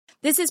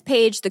This is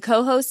Paige, the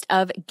co-host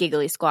of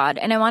Giggly Squad,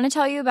 and I want to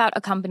tell you about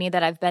a company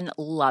that I've been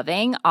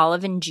loving,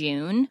 Olive and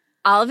June.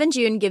 Olive and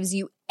June gives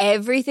you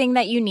everything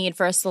that you need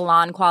for a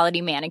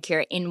salon-quality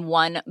manicure in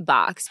one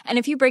box. And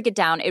if you break it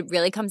down, it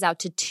really comes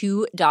out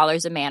to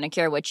 $2 a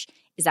manicure, which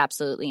is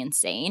absolutely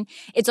insane.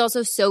 It's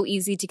also so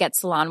easy to get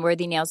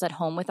salon-worthy nails at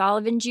home with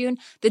Olive and June.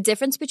 The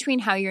difference between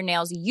how your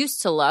nails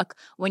used to look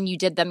when you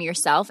did them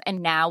yourself and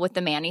now with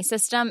the Mani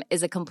system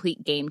is a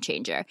complete game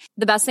changer.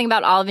 The best thing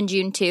about Olive and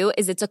June, too,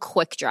 is it's a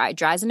quick dry.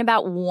 Dries in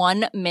about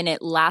 1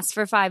 minute, lasts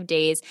for 5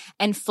 days,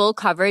 and full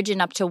coverage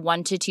in up to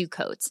 1 to 2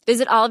 coats.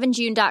 Visit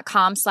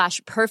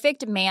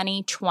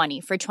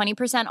oliveandjune.com/perfectmani20 for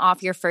 20%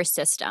 off your first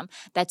system.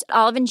 That's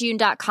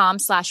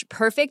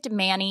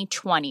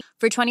oliveandjune.com/perfectmani20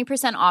 for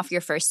 20% off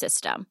your first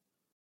system.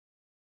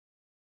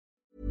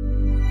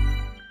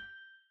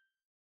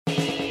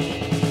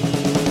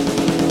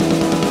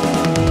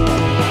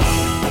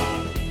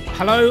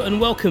 Hello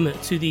and welcome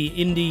to the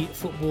Indie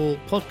Football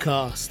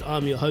Podcast.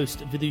 I'm your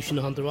host, Vidushan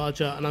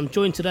Handaraja, and I'm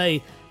joined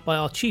today by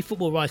our chief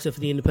football writer for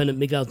The Independent,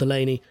 Miguel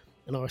Delaney,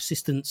 and our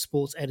assistant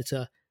sports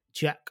editor,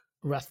 Jack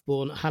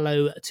Rathborne.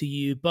 Hello to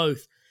you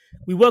both.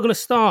 We were going to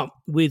start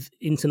with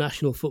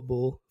international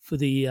football for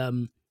the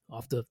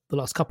after the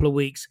last couple of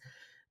weeks,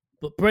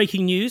 but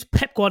breaking news,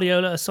 Pep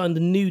Guardiola has signed a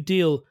new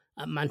deal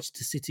at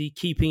Manchester City,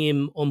 keeping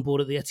him on board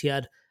at the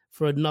Etihad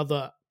for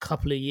another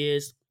couple of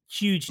years.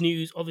 Huge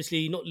news,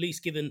 obviously, not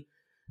least given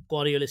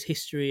Guardiola's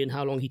history and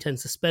how long he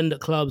tends to spend at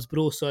clubs, but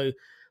also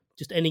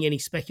just ending any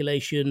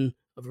speculation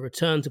of a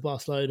return to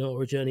Barcelona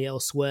or a journey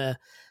elsewhere.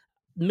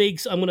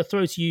 Migs, I'm going to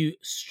throw to you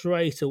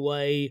straight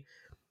away.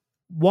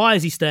 Why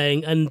is he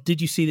staying, and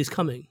did you see this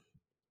coming?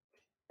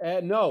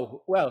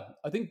 No. Well,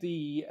 I think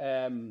the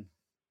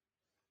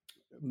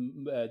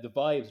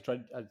vibes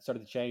had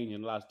started to change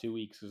in the last 2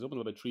 weeks. Because up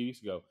until about 3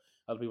 weeks ago,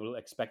 a lot of people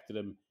expected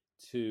him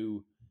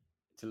to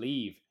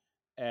leave.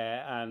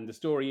 And the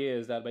story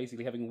is that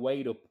basically, having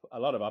weighed up a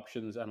lot of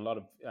options and a lot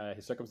of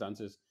his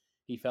circumstances,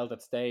 he felt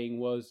that staying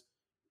was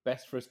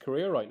best for his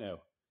career right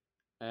now.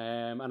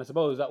 And I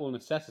suppose that will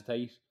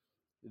necessitate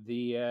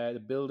the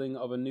building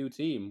of a new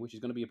team, which is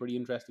going to be a pretty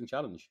interesting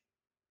challenge.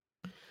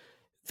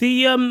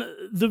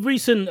 The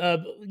recent,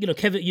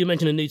 Kevin, you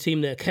mentioned a new team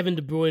there. Kevin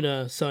De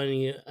Bruyne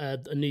signing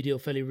a new deal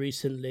fairly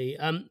recently.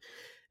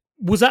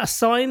 Was that a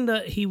sign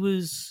that he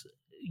was,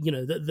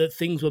 that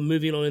things were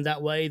moving on in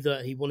that way,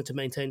 that he wanted to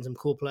maintain some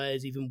core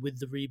players even with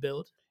the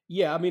rebuild?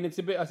 Yeah, I mean, it's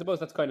a bit. I suppose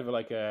that's kind of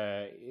like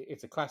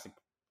it's a classic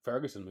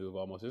Ferguson move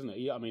almost, isn't it?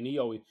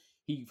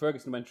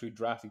 Ferguson went through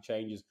drastic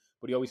changes,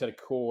 but he always had a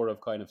core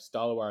of kind of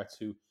stalwarts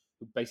who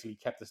basically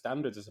kept the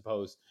standards, I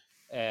suppose.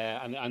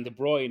 And De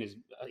Bruyne is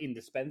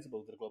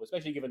indispensable to the club,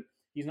 especially given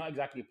he's not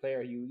exactly a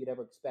player you'd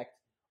ever expect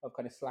of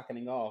kind of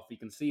slackening off. You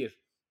can see it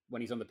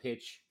when he's on the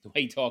pitch, the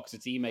way he talks to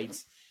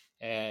teammates.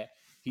 He'd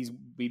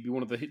be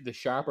one of the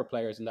sharper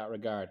players in that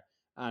regard,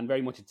 and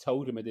very much a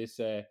totem of this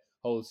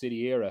whole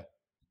City era.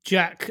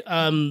 Jack,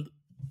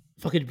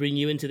 if I could bring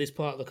you into this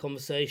part of the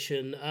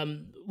conversation,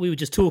 we were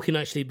just talking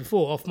actually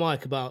before off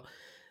mic about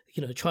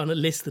trying to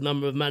list the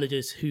number of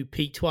managers who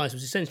peaked twice,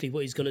 which is essentially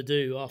what he's going to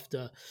do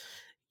after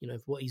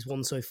what he's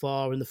won so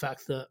far, and the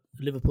fact that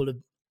Liverpool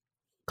have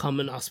come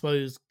and I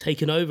suppose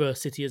taken over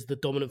City as the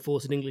dominant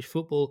force in English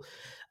football.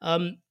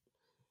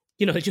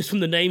 Just from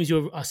the names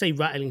I say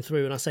rattling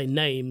through, and I say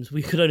names,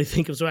 we could only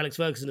think of Sir Alex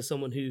Ferguson as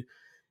someone who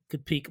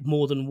could peak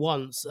more than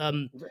once.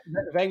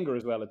 Wenger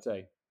as well, I'd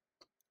say.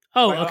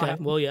 Oh, okay.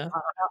 Well, yeah.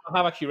 I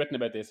have actually written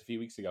about this a few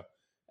weeks ago.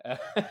 So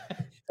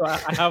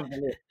I have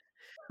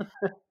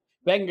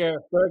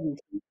Wenger,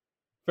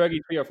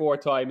 Fergie 3 or 4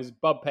 times,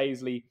 Bob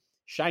Paisley,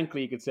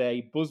 Shankly, you could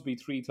say, Busby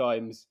 3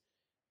 times,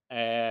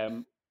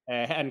 and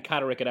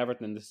Carrick at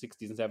Everton in the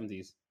 60s and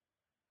 70s.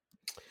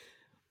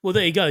 Well,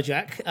 there you go,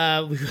 Jack.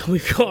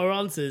 We've got our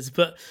answers,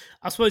 but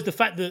I suppose the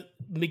fact that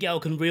Miguel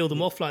can reel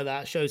them off like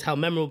that shows how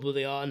memorable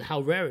they are and how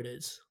rare it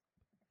is.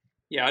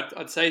 Yeah,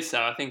 I'd say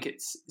so. I think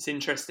it's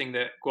interesting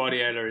that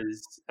Guardiola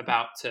is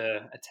about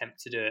to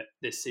attempt to do it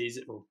this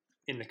season or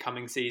in the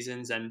coming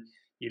seasons. And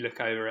you look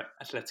over at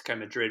Atletico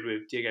Madrid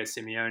with Diego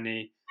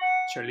Simeone,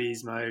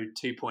 Cholismo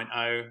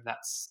 2.0.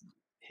 That's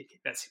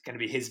going to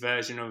be his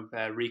version of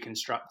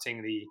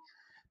reconstructing the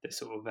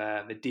sort of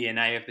the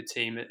DNA of the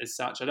team as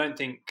such. I don't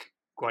think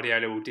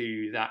Guardiola will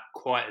do that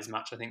quite as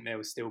much. I think there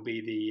will still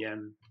be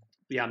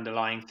the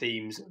underlying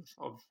themes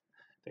of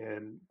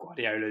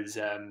Guardiola's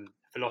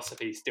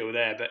philosophy still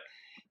there. But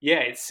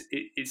yeah,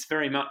 it's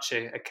very much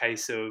a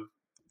case of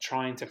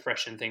trying to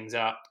freshen things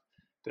up,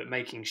 but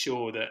making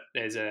sure that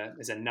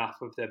there's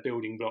enough of the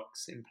building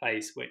blocks in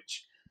place,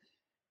 which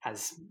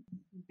has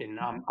been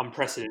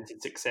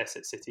unprecedented success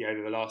at City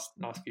over the last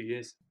few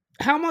years.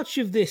 How much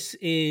of this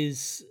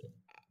is,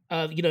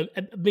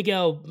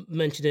 Miguel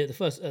mentioned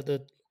it at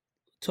the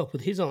top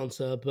with his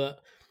answer, but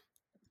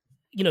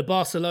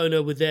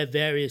Barcelona with their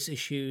various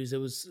issues, there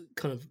was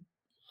kind of,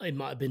 it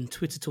might have been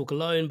Twitter talk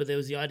alone, but there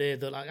was the idea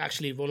that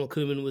actually Ronald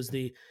Koeman was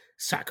the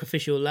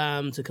sacrificial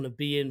lamb to kind of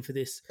be in for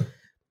this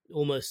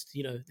almost,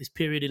 this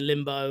period in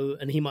limbo,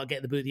 and he might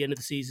get the boot at the end of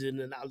the season,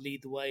 and that'll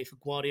lead the way for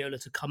Guardiola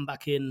to come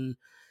back in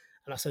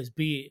and I suppose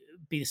be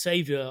the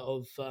saviour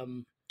of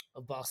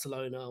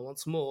Barcelona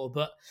once more.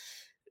 But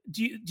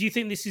do you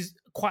think this is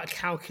quite a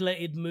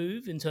calculated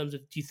move in terms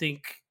of, do you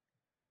think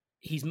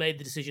he's made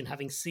the decision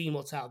having seen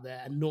what's out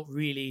there and not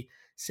really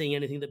seeing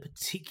anything that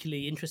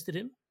particularly interested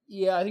him?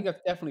 Yeah, I think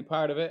that's definitely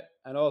part of it,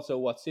 and also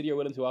what City are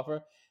willing to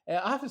offer.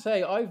 I have to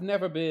say, I've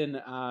never been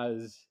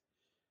as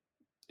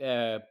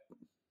I've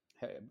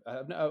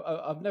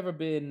never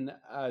been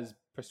as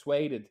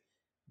persuaded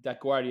that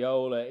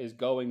Guardiola is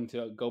going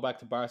to go back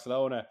to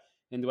Barcelona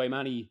in the way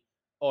many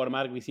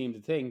automatically seem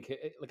to think.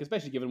 Like,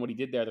 especially given what he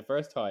did there the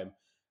first time.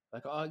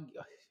 Like, I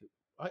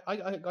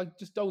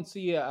just don't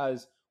see it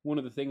as one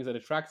of the things that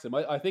attracts him.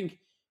 I think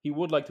he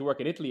would like to work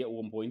in Italy at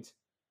one point,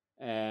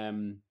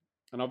 and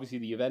obviously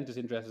the Juventus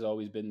interest has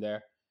always been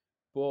there.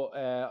 But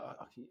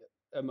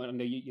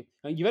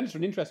Juventus are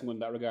an interesting one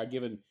in that regard,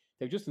 given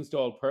they've just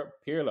installed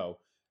Pirlo.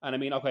 And I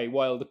mean, okay,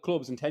 while the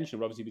club's intention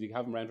would obviously be to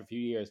have him around for a few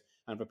years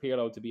and for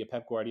Pirlo to be a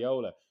Pep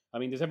Guardiola, I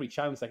mean, there's every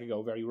chance that could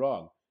go very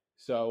wrong.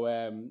 So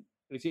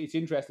it's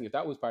interesting if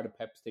that was part of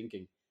Pep's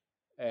thinking.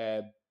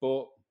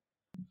 But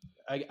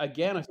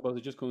again, I suppose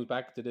it just comes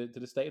back to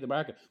the state of the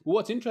market. But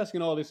what's interesting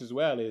in all this as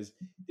well is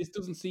this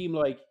doesn't seem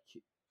like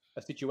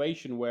a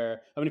situation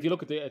where, I mean, if you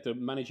look at the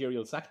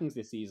managerial sackings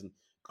this season,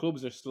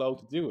 clubs are slow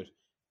to do it.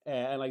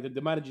 And like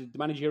the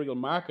managerial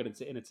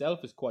market in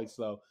itself is quite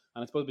slow,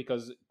 and I suppose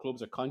because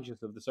clubs are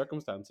conscious of the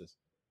circumstances.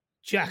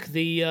 Jack,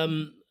 the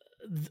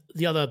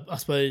other, I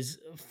suppose,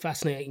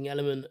 fascinating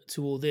element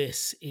to all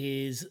this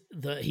is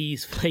that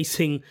he's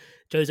facing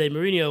Jose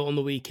Mourinho on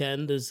the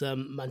weekend as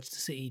Manchester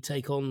City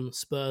take on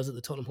Spurs at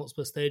the Tottenham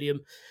Hotspur Stadium.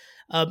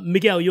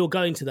 Miguel, you're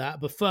going to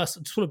that, but first,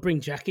 I just want to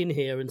bring Jack in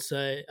here and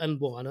say, and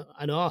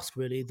ask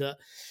really that,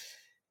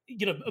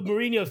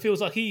 Mourinho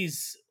feels like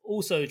he's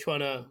also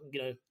trying to,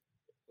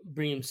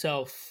 bring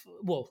himself,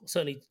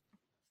 certainly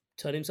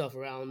turn himself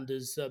around,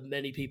 as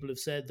many people have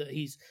said that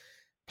he's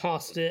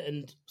past it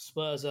and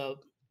Spurs are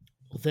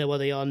there where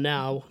they are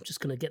now. I'm just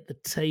going to get the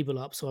table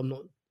up so I'm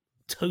not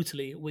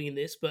totally winging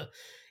this, but,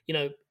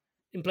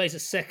 in place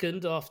of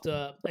second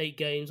after 8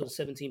 games on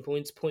 17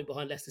 points, point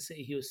behind Leicester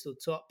City, he was still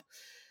top.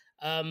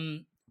 I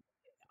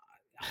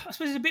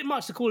suppose it's a bit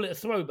much to call it a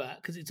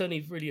throwback because it's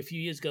only really a few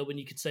years ago when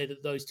you could say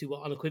that those two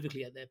were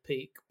unequivocally at their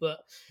peak, but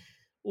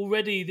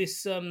already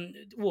this, do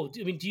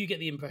you get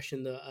the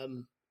impression that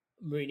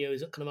Mourinho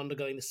is kind of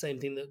undergoing the same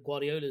thing that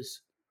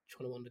Guardiola's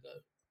trying to undergo?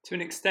 To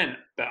an extent,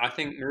 but I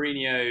think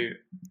Mourinho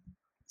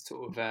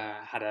sort of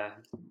had I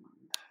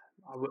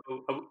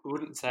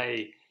wouldn't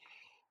say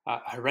a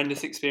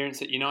horrendous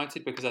experience at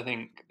United, because I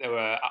think there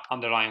were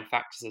underlying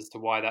factors as to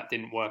why that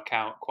didn't work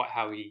out quite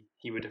how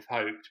he would have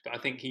hoped. But I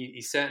think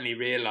he certainly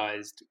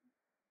realised,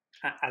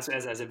 as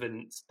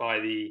evidenced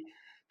by the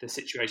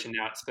situation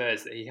now at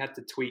Spurs, that he had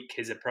to tweak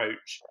his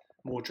approach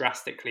more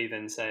drastically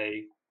than,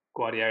 say,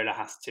 Guardiola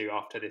has to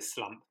after this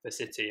slump for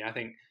City. I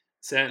think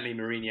certainly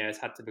Mourinho has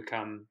had to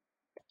become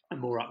a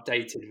more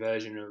updated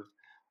version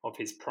of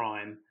his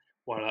prime,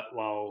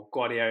 while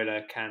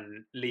Guardiola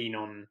can lean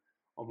on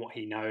what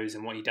he knows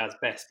and what he does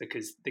best,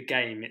 because the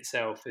game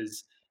itself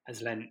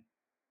has lent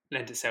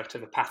itself to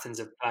the patterns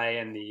of play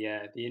and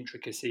the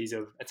intricacies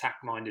of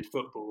attack-minded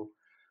football,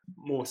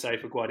 more so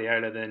for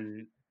Guardiola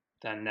than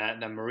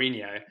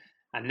Mourinho.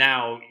 And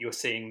now you're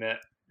seeing that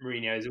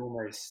Mourinho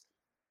is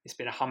it's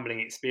been a humbling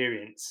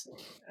experience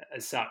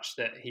as such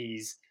that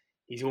he's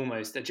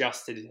almost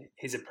adjusted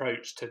his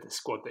approach to the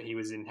squad that he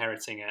was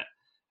inheriting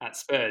at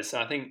Spurs. So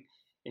I think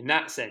in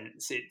that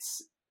sense,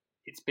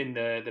 it's been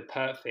the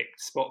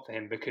perfect spot for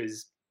him,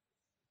 because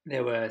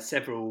there were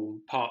several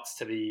parts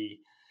to the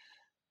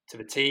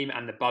team,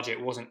 and the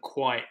budget wasn't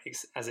quite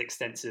as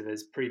extensive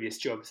as previous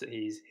jobs that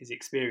he's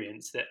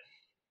experienced, that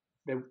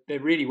there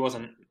really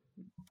wasn't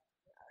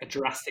a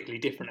drastically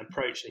different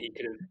approach that he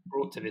could have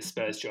brought to this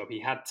Spurs job. He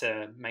had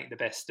to make the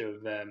best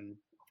of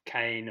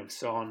Kane, of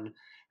Son,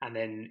 and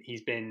then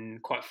he's been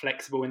quite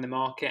flexible in the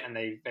market, and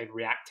they've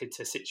reacted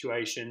to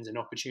situations and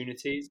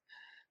opportunities.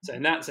 So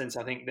in that sense,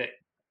 I think that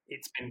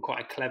it's been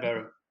quite a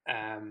clever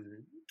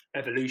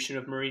evolution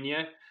of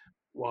Mourinho,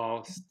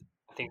 whilst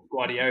I think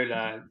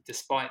Guardiola,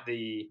 despite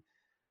the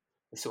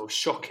sort of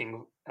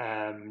shocking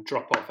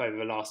drop-off over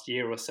the last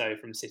year or so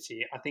from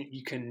City, I think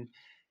you can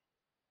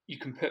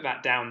put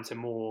that down to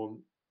more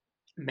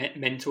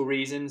mental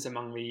reasons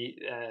among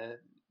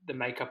the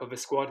makeup of a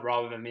squad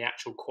rather than the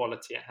actual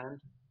quality at hand.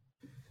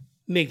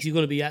 Migs, you're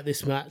going to be at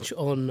this match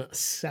on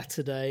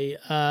Saturday.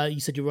 You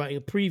said you're writing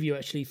a preview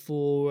actually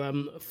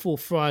for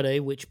Friday,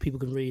 which people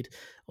can read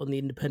on the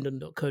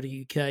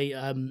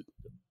independent.co.uk.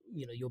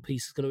 Your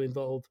piece is going to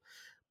involve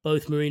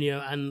both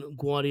Mourinho and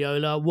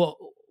Guardiola. What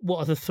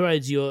are the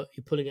threads you're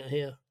pulling at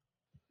here?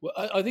 Well,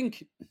 I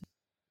think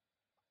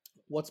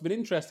what's been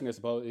interesting, I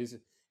suppose, is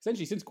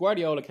essentially since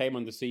Guardiola came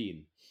on the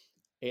scene,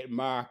 it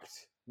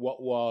marked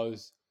what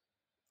was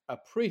a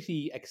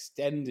pretty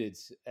extended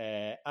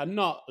and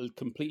not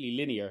completely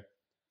linear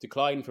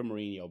decline from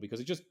Mourinho, because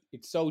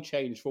it so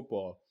changed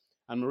football,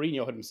 And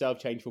Mourinho had himself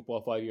changed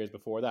football 5 years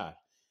before that.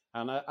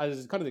 And as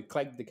is kind of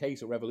the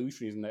case with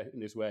revolutionaries in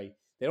this way,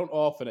 they don't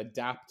often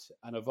adapt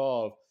and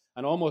evolve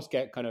and almost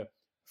get kind of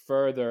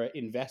further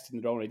invested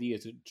in their own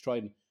ideas to try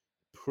and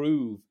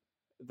prove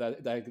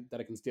that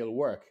it can still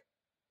work.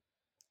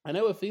 I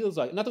know it feels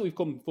like, not that we've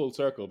come full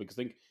circle, because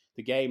I think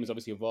the game has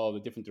obviously evolved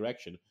a different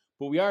direction,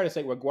 but we are to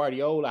say where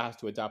Guardiola has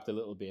to adapt a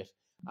little bit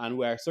and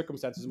where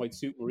circumstances might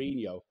suit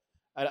Mourinho.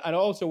 And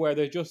also where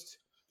they've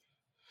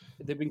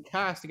been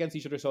cast against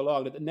each other so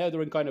long that now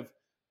they're in kind of,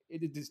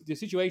 the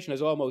situation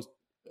has almost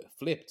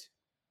flipped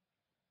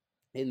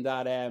in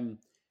that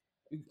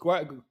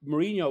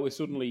Mourinho is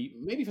suddenly,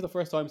 maybe for the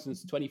first time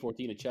since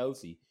 2014 at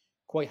Chelsea,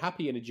 quite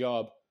happy in a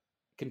job,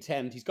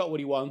 content. He's got what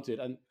he wanted,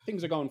 and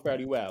things are going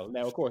fairly well.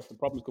 Now, of course, the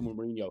problems come with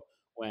Mourinho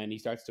when he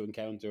starts to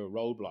encounter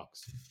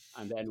roadblocks,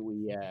 and then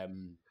we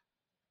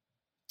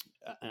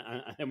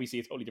see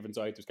a totally different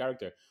side to his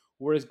character.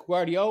 Whereas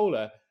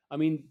Guardiola, I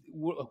mean,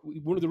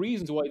 one of the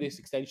reasons why this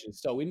extension is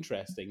so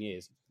interesting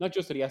is not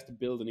just that he has to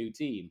build a new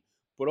team,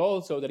 but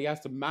also that he has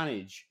to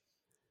manage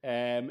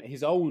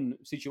his own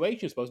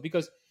situation, I suppose.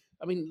 Because,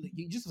 I mean,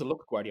 you just have to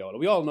look at Guardiola.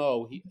 We all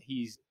know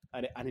he's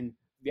a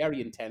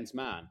very intense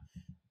man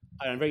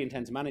and a very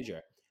intense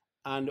manager.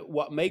 And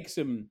what makes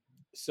him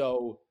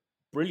so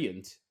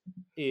brilliant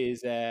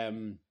is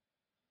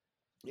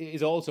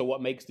also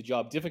what makes the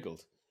job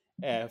difficult.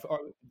 In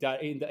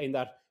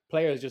that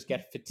players just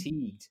get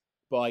fatigued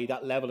by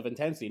that level of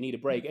intensity, need a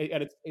break,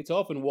 and it's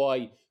often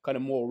why kind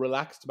of more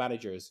relaxed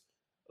managers,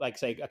 like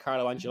say a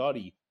Carlo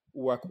Ancelotti,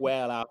 work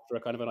well after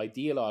a kind of an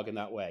ideologue in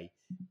that way,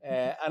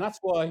 and that's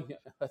why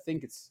I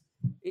think it's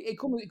a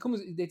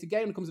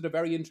game that comes at a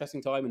very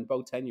interesting time in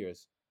both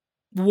tenures.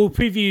 We'll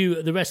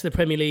preview the rest of the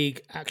Premier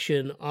League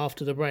action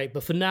after the break,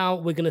 but for now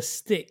we're going to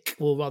stick,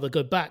 or rather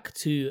go back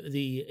to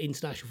the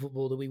international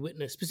football that we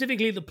witnessed,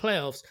 specifically the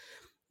playoffs,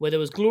 where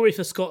there was glory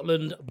for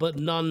Scotland, but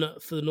none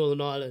for the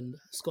Northern Ireland.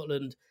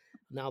 Scotland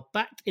now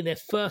back in their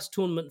first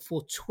tournament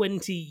for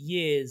 20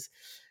 years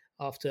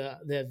after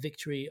their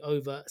victory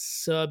over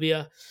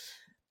Serbia.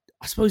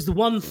 I suppose the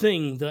one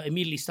thing that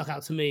immediately stuck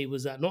out to me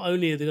was that not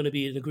only are they going to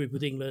be in a group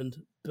with England,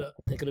 but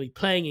they're going to be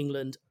playing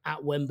England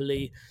at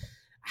Wembley.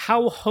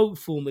 How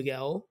hopeful,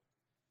 Miguel,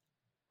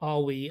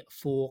 are we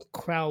for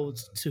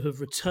crowds to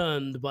have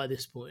returned by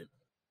this point?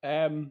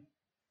 At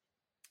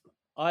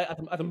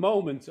the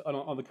moment,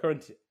 on the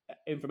current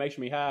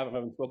information we have, I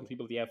haven't spoken to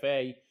people at the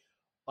FA,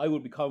 I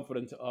would be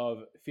confident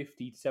of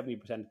 50 to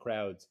 70%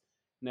 crowds.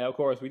 Now, of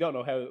course, we don't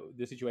know how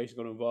the situation is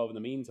going to evolve in the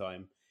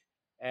meantime.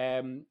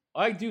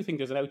 I do think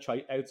there's an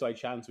outside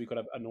chance we could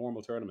have a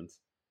normal tournament.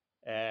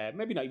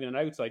 Maybe not even an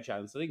outside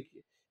chance.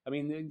 I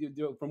mean,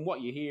 from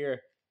what you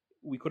hear,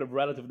 we could have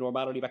relative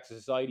normality back to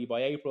society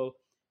by April.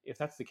 If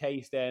that's the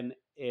case, then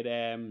it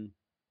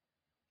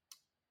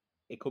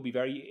could be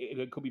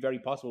very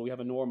possible we have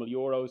a normal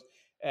Euros.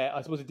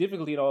 I suppose the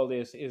difficulty in all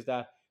this is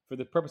that for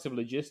the purpose of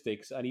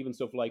logistics and even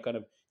stuff like kind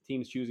of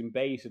teams choosing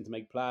base and to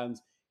make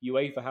plans,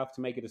 UEFA have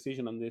to make a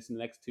decision on this in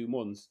the next 2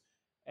 months,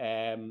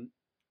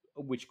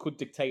 which could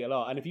dictate a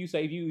lot. And if you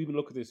even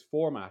look at this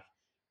format,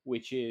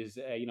 which is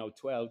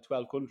 12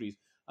 countries,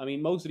 I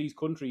mean, most of these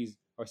countries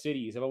or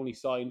cities have only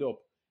signed up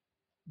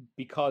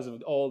because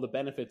of all the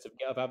benefits of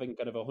having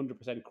kind of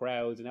 100%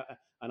 crowds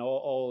and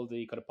all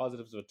the kind of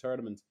positives of a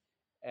tournament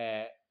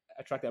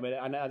attract them.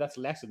 And that's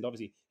lessened,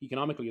 obviously,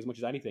 economically as much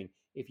as anything,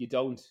 if you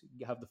don't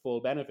have the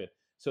full benefit.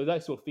 So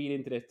that's will feed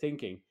into the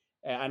thinking.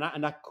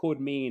 And that could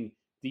mean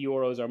the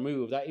Euros are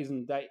moved. That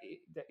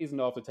isn't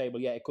off the table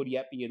yet. It could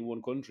yet be in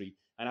one country,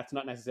 and that's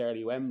not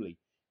necessarily Wembley.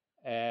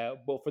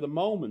 But for the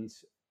moment,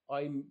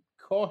 I'm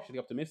cautiously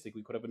optimistic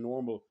we could have a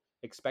normal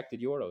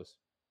expected Euros.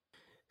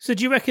 So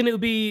do you reckon it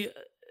would be,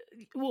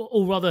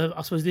 or rather,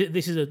 I suppose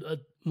this is a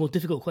more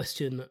difficult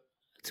question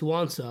to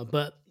answer,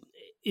 but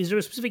is there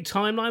a specific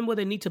timeline where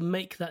they need to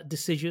make that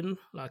decision?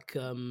 Like,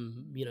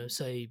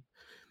 say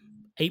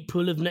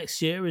April of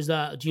next year?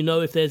 Do you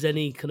know if there's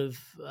any kind of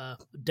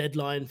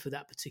deadline for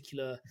that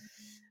particular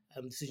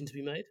decision to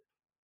be made?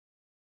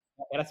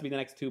 It has to be the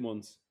next 2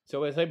 months.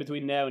 So I'd say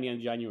between now and the end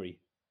of January.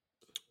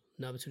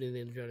 No, between the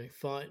end of January.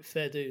 Fine.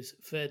 Fair dues.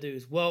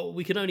 Well,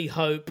 we can only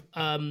hope.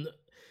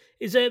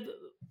 Is there...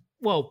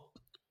 Well,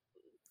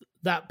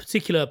 that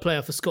particular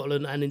player for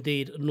Scotland and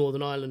indeed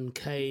Northern Ireland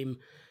came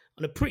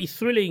on a pretty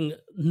thrilling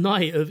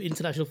night of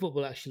international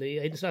football, actually.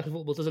 International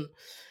football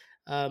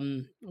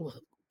doesn't,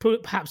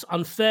 perhaps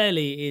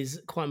unfairly, is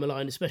quite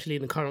maligned, especially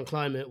in the current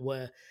climate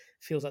where it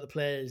feels like the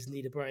players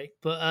need a break.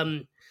 But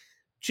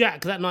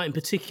Jack, that night in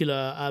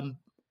particular,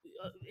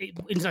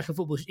 international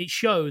football, it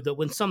showed that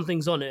when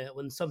something's on it,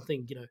 when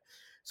something,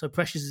 so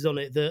precious is on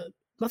it, that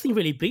nothing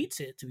really beats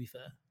it, to be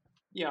fair.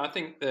 Yeah, I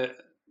think that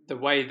the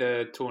way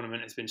the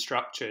tournament has been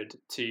structured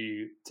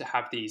to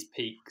have these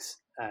peaks,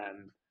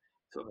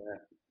 sort of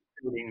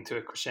building to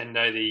a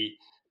crescendo, the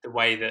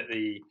way that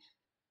the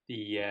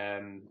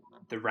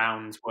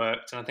rounds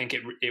worked, and I think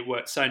it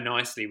worked so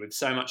nicely with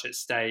so much at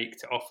stake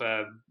to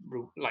offer,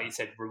 like you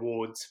said,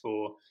 rewards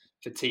for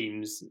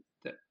teams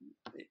that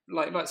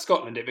like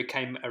Scotland. It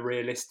became a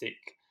realistic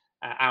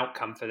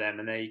outcome for them,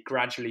 and they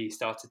gradually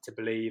started to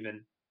believe,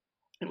 and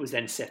it was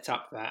then set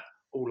up that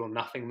all or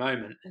nothing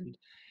moment. And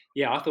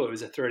yeah, I thought it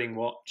was a thrilling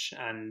watch,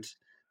 and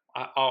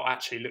I'll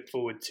actually look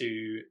forward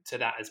to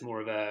that as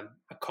more of a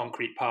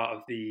concrete part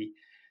of the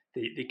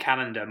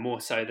calendar,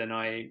 more so than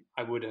I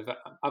would have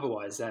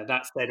otherwise.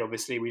 That said,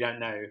 obviously we don't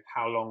know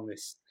how long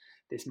this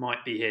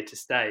might be here to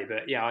stay,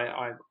 but yeah,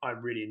 I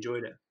really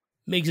enjoyed it.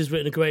 Miggs has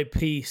written a great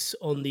piece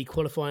on the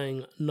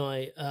qualifying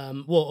night,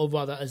 or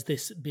rather as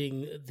this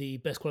being the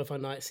best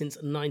qualifying night since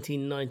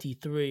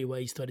 1993, where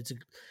he started to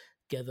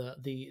gather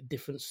the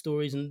different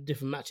stories and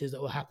different matches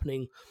that were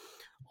happening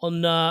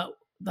on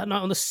that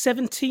night on the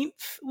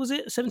 17th, was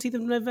it? 17th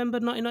of November,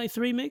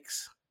 1993,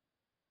 Miggs?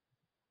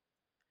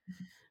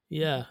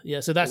 Yeah.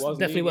 So that's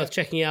definitely worth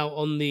checking out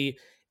on the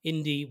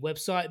Indie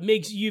website.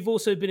 Miggs, you've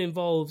also been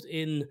involved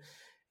in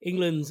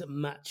England's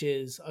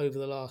matches over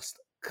the last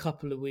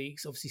couple of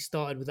weeks. Obviously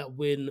started with that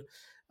win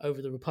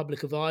over the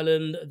Republic of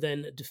Ireland,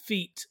 then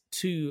defeat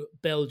to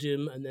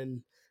Belgium, and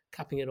then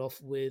capping it off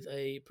with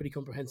a pretty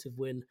comprehensive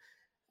win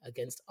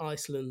against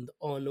Iceland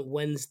on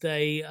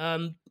Wednesday.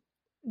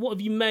 What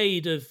have you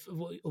made of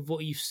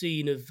what you've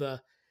seen of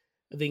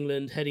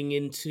England heading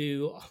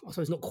into, I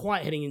suppose not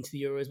quite heading into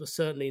the Euros, but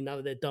certainly now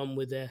that they're done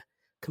with their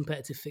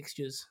competitive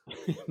fixtures?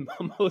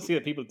 Mostly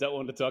that people don't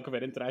want to talk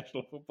about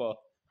international football.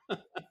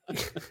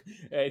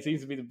 It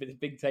seems to be the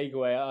big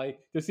takeaway.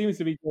 There seems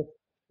to be.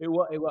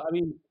 I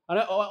mean, and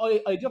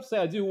I just say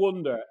I do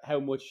wonder how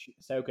much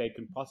Southgate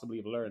can possibly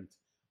have learned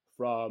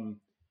from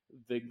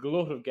the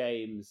glut of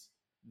games,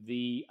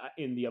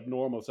 in the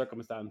abnormal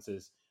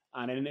circumstances,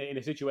 and in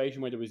a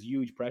situation where there was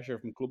huge pressure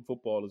from club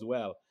football as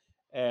well.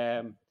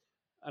 And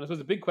I suppose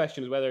the big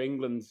question is whether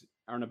England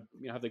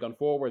have they gone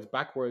forwards,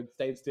 backwards,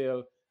 stayed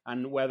still,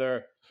 and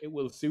whether it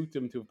will suit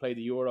them to have played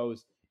the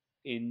Euros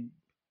in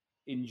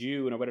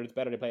June, or whether it's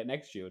better to play it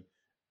next June.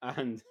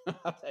 And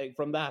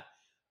from that,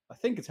 I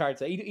think it's hard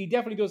to say. He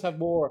definitely does have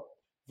more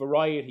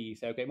variety,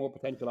 so okay, more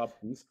potential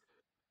options.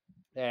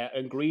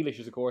 And Grealish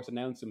has, of course,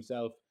 announced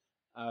himself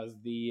as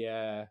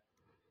the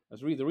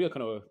real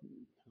kind of,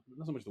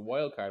 not so much the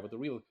wild card, but the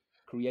real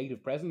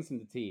creative presence in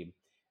the team.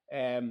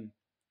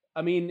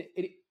 I mean,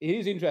 it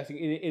is interesting.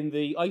 In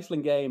the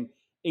Iceland game,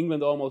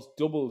 England almost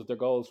doubled their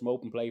goals from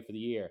open play for the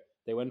year.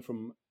 They went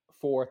from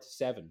 4 to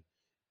 7.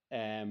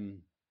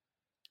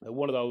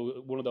 One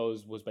of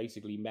those was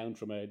basically Mount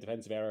from a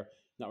defensive error,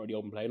 not really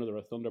open play. Another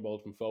a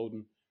thunderbolt from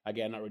Foden,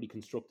 again not really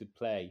constructed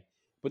play.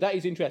 But that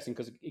is interesting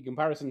because in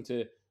comparison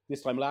to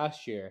this time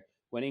last year,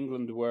 when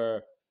England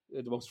were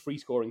the most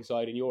free-scoring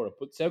side in Europe.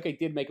 But Southgate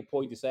did make a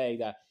point to say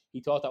that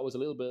he thought that was a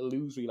little bit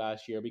illusory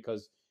last year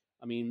because,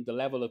 I mean, the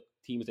level of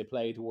teams they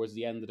played towards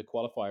the end of the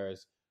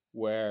qualifiers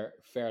were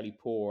fairly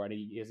poor, and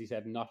as he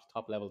said, not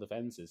top-level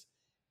defences.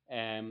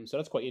 So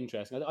that's quite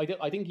interesting.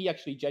 I think he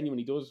actually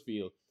genuinely does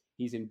feel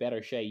he's in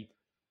better shape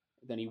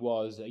than he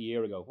was a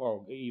year ago,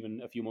 or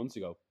even a few months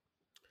ago.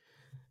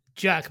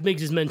 Jack,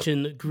 Miggs has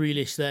mentioned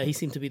Grealish there. He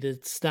seemed to be the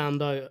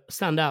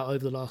standout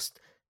over the last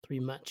 3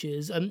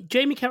 matches.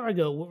 Jamie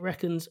Carragher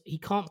reckons he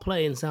can't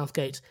play in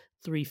Southgate's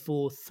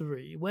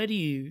 3-4-3. Where do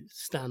you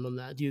stand on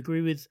that? Do you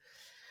agree with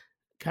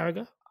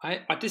Carragher?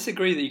 I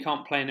disagree that you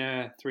can't play in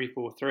a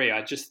 3-4-3.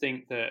 I just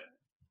think that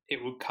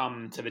it would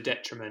come to the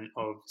detriment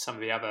of some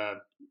of the other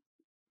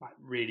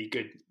really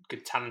good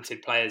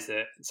talented players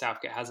that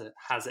Southgate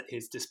has at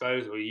his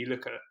disposal. You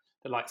look at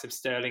the likes of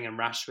Sterling and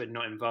Rashford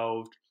not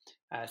involved,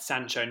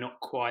 Sancho not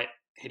quite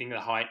hitting the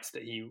heights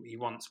that he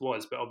once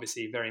was, but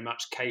obviously very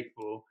much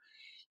capable.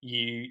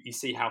 You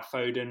see how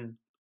Foden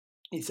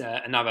is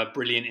another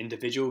brilliant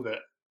individual that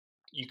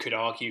you could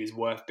argue is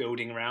worth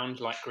building around,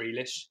 like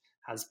Grealish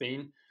has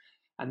been.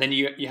 And then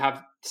you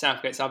have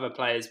Southgate's other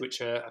players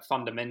which are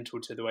fundamental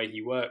to the way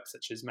he works,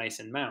 such as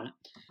Mason Mount.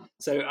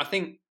 So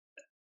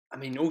I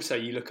mean, also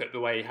you look at the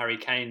way Harry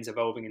Kane's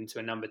evolving into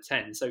a number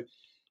 10. So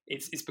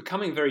it's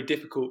becoming very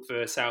difficult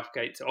for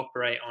Southgate to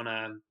operate on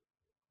a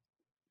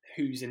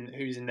who's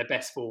in the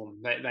best form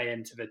they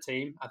enter the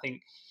team. I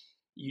think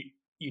you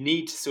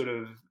need to sort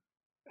of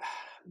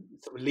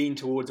lean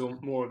towards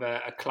more of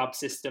a club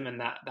system and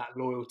that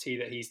loyalty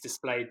that he's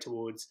displayed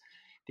towards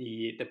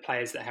the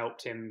players that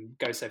helped him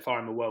go so far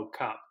in the World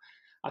Cup.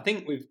 I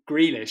think with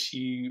Grealish,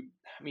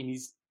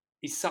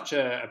 he's such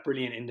a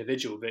brilliant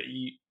individual that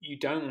you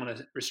don't want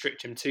to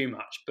restrict him too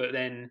much. But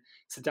then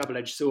it's a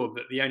double-edged sword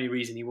that the only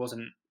reason he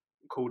wasn't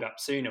called up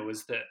sooner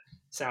was that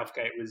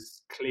Southgate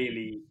was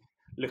clearly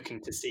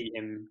looking to see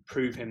him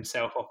prove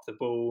himself off the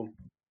ball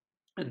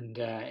and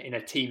in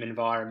a team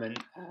environment,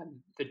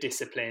 the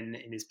discipline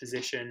in his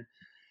position.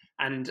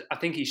 And I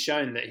think he's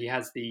shown that he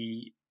has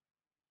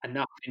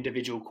enough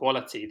individual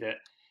quality that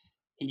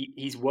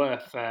he's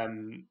worth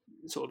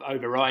sort of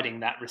overriding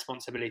that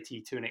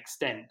responsibility to an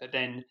extent. But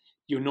then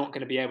you're not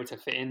going to be able to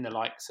fit in the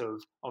likes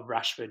of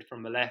Rashford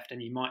from the left,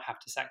 and you might have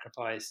to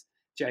sacrifice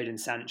Jadon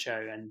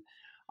Sancho. And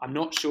I'm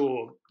not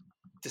sure,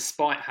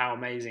 despite how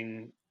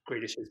amazing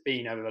Grealish has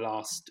been over the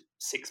last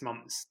 6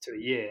 months to a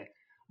year,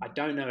 I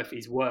don't know if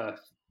he's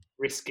worth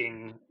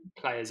risking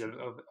players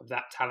of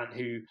that talent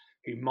who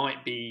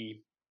might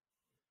be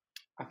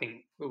I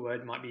think the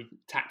word might be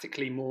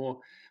tactically more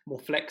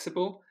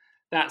flexible.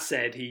 That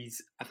said,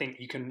 I think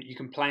you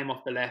can play him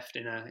off the left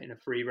in a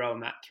free role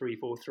in that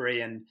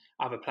 3-4-3, and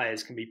other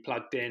players can be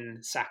plugged in.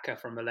 Saka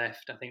from the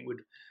left, I think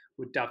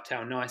would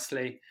dovetail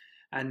nicely.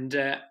 And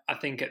I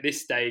think at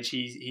this stage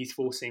he's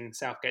forcing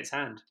Southgate's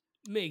hand.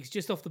 Migs,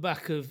 just off the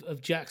back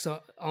of Jack's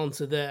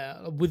answer there,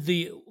 with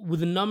the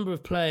number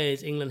of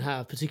players England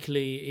have,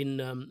 particularly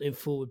in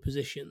forward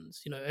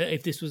positions,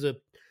 if this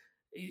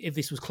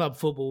was club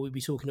football, we'd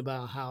be talking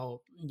about how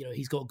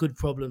he's got good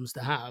problems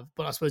to have.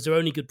 But I suppose they're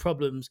only good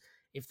problems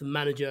if the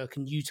manager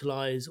can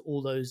utilise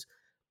all those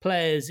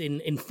players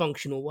in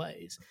functional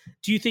ways.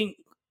 Do you think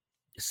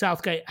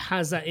Southgate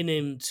has that in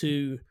him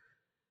to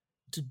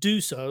do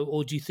so,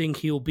 or do you think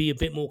he'll be a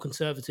bit more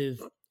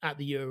conservative at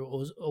the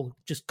Euros, or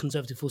just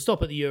conservative full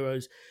stop at the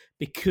Euros,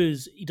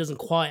 because he doesn't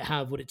quite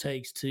have what it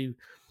takes to,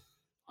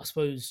 I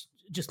suppose,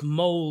 just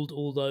mould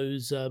all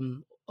those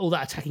all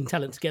that attacking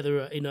talent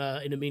together in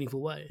a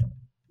meaningful way?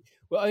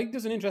 Well, I think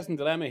there's an interesting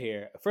dilemma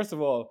here. First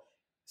of all,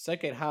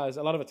 Southgate has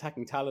a lot of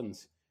attacking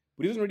talent,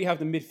 but he doesn't really have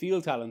the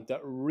midfield talent that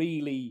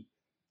really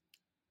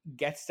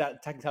gets that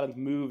attacking talent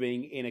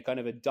moving in a kind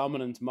of a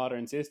dominant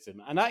modern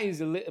system, and that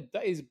is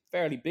a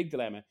fairly big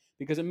dilemma,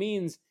 because it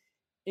means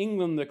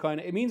England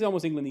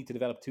almost England need to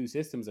develop two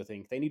systems. I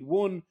think they need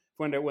one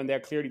when they're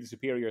clearly the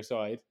superior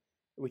side,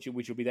 which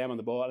will be them on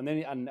the ball, and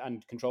then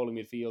and controlling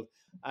midfield,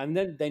 and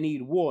then they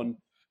need one,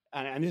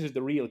 and this is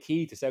the real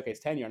key to Southgate's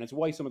tenure, and it's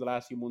why some of the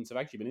last few months have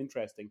actually been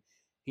interesting.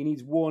 He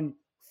needs one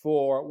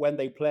for when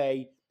they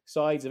play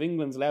sides of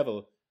England's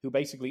level who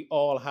basically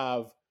all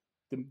have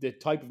the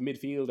type of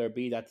midfielder,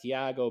 be that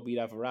Thiago, be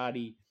that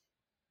Verratti,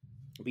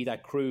 be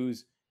that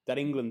Cruz, that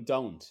England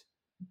don't.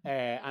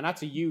 And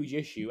that's a huge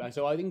issue. And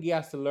so I think he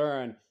has to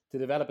learn to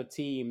develop a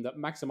team that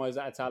maximises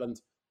that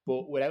talent,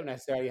 but without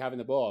necessarily having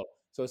the ball.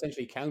 So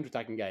essentially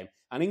counter-attacking game.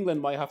 And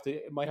England might have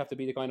to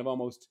be the kind of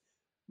almost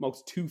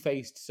most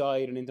two-faced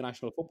side in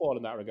international football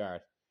in that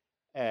regard.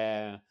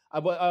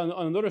 But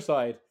on another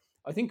side,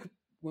 I think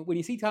when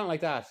you see talent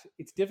like that,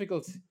 it's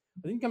difficult.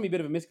 I think it can be a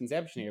bit of a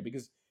misconception here,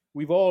 because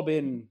we've all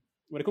been,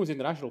 when it comes to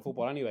international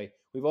football anyway,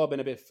 we've all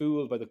been a bit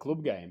fooled by the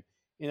club game.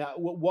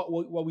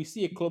 What we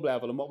see at club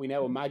level and what we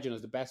now imagine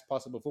as the best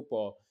possible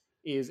football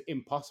is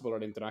impossible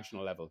at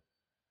international level.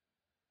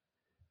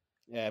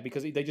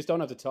 Because they just don't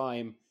have the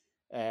time.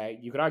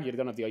 You could argue they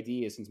don't have the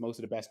ideas, since most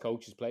of the best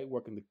coaches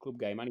work in the club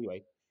game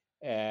anyway.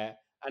 And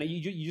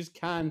you just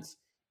can't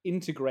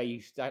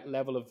integrate that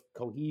level of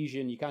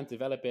cohesion. You can't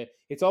develop it.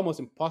 It's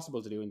almost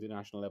impossible to do at the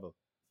international level.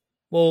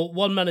 Well,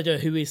 one manager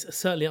who is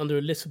certainly under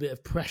a little bit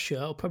of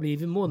pressure, or probably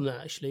even more than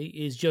that actually,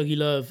 is Jogi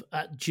Löw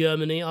at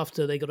Germany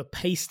after they got a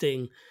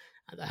pasting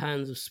at the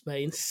hands of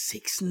Spain,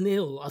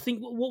 6-0. I think,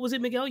 what was it,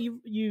 Miguel?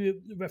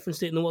 You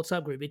referenced it in the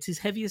WhatsApp group.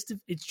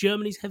 It's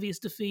Germany's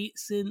heaviest defeat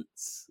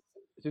since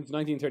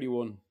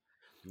 1931.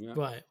 Yeah.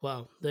 Right.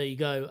 Well, there you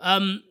go.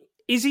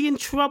 Is he in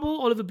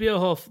trouble? Oliver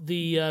Bierhoff,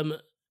 the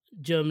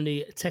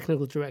Germany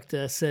technical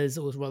director, says,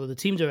 or rather the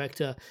team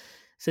director,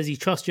 says he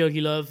trusts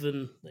Jogi Löw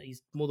and that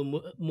he's more than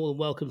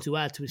welcome to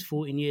add to his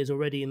 14 years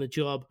already in the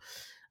job.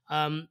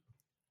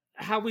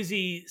 How is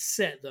he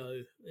set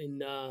though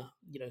in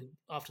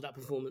after that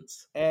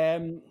performance? I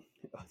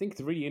think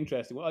it's really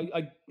interesting. Well,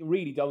 I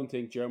really don't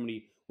think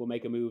Germany will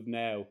make a move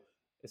now,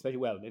 especially,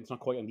 well, it's not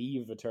quite on the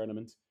eve of a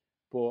tournament,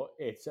 but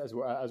it's as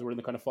we're in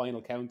the kind of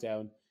final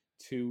countdown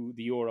to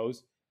the Euros.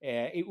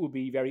 It would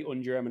be very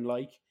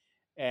un-German-like,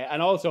 and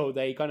also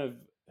they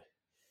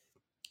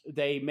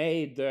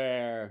made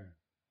their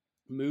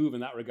move in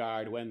that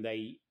regard when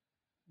they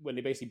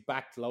basically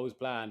backed Löw's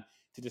plan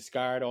to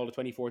discard all the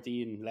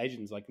 2014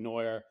 legends like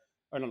Neuer,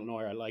 or not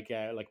Neuer, like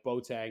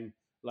Boateng,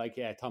 like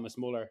Thomas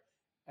Muller,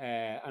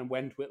 and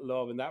went with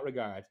Löw in that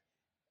regard.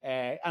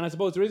 And I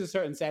suppose there is a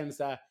certain sense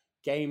that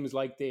games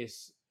like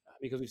this,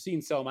 because we've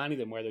seen so many of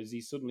them where there's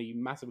these suddenly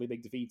massively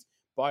big defeats,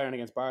 Bayern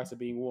against Barca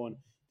being one,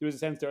 there is a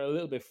sense they're a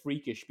little bit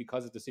freakish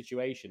because of the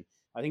situation.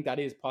 I think that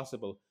is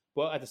possible.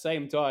 But at the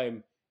same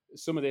time,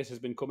 some of this has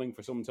been coming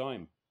for some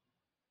time.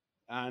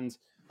 And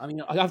I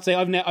mean, I have to say,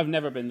 I've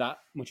never been that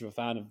much of a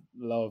fan of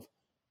Löw.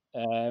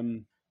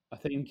 I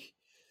think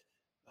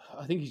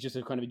he's just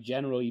a kind of a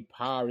generally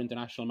par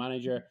international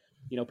manager.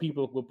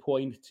 People will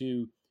point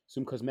to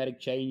some cosmetic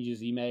changes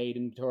he made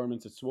in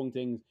tournaments that swung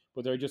things,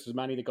 but there are just as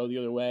many that go the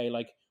other way,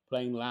 like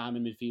playing Lam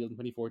in midfield in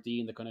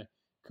 2014 that kind of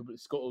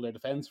scuttled their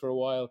defence for a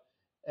while.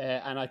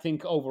 And I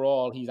think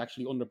overall he's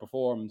actually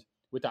underperformed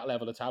with that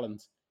level of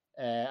talent.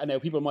 And now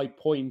people might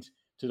point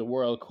to the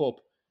World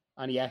Cup,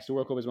 and yes, the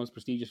World Cup is the most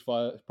prestigious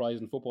prize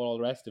in football, all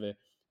the rest of it.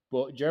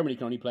 But Germany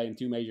can only play in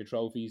 2 major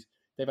trophies.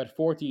 They've had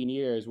 14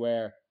 years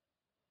where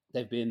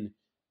they've been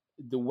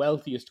the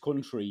wealthiest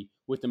country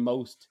with the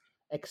most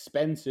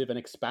expensive and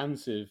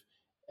expansive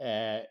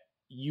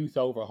youth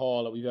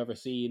overhaul that we've ever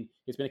seen.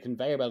 It's been a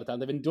conveyor belt of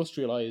talent. They've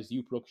industrialized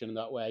youth production in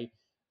that way.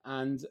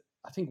 And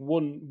I think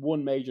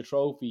one major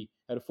trophy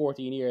out of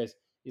 14 years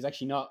is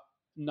actually not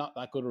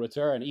that good a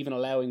return, even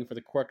allowing for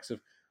the quirks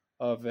of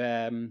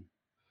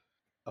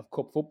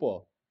cup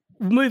football.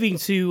 Moving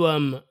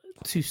to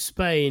to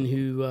Spain,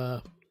 who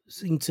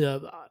seemed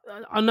to.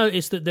 I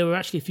noticed that there were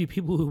actually a few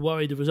people who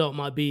worried the result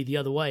might be the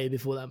other way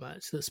before that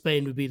match, that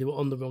Spain would be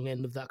on the wrong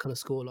end of that kind of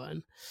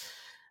scoreline.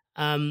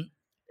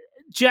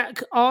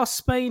 Jack, are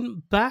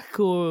Spain back,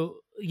 or,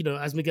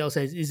 as Miguel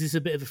says, is this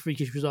a bit of a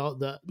freakish result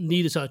that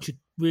neither side should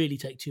really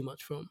take too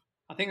much from?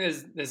 I think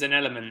there's an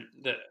element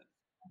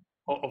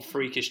of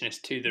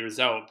freakishness to the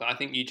result, but I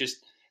think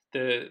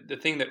the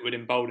thing that would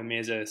embolden me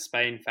as a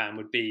Spain fan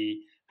would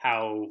be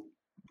how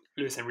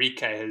Luis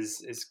Enrique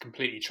has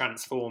completely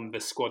transformed the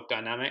squad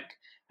dynamic.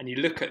 And you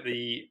look at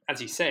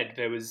as you said,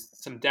 there was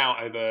some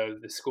doubt over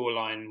the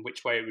scoreline,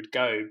 which way it would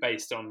go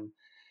based on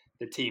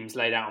the teams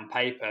laid out on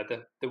paper.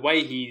 The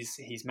way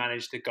he's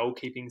managed the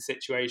goalkeeping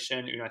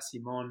situation, Unai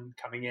Simon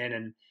coming in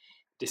and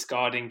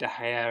discarding De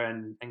Gea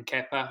and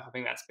Kepa, I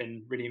think that's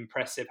been really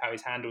impressive how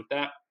he's handled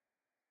that.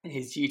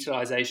 His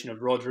utilisation of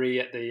Rodri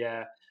at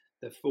the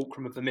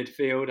fulcrum of the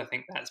midfield, I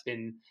think that's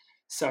been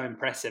so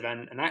impressive,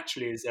 and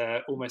actually is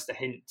almost a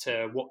hint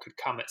to what could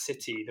come at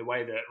City. The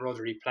way that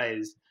Rodri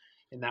plays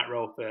in that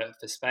role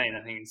for Spain,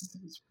 I think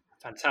it's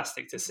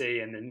fantastic to see.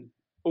 And then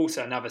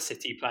also another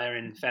City player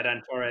in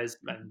Ferran Torres,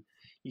 and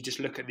you just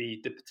look at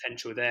the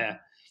potential there.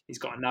 He's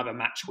got another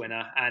match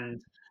winner,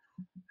 and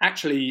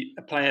actually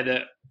a player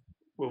that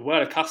we're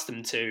well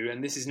accustomed to,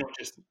 and this is not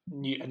just a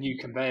new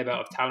conveyor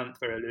belt of talent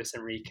for Luis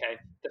Enrique.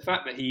 The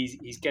fact that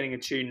he's getting a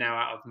tune now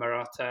out of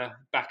Morata,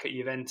 back at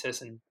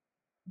Juventus, and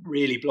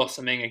really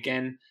blossoming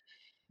again,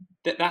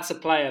 that's a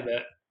player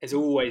that has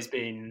always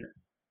been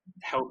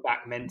held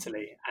back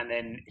mentally. And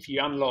then if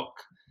you unlock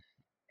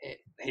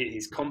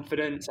his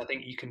confidence, I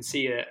think you can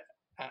see a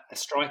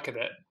striker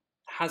that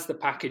has the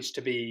package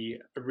to be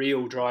a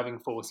real driving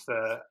force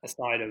for a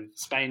side of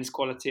Spain's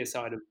quality, a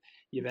side of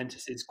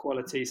Juventus's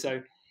quality.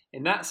 So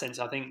in that sense,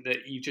 I think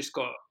that you've just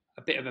got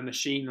a bit of a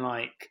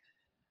machine-like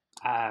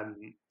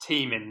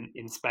team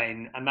in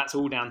Spain, and that's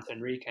all down to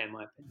Enrique, in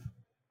my opinion.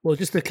 Well,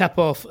 just to cap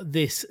off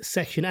this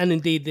section, and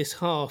indeed this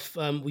half,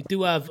 we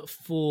do have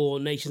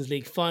 4 Nations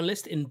League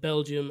finalists in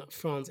Belgium,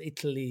 France,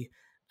 Italy,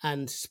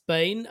 and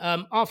Spain.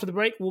 After the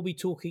break, we'll be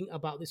talking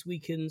about this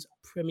weekend's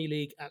Premier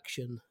League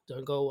action.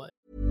 Don't go away.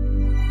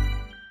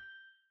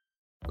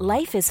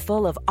 Life is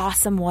full of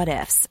awesome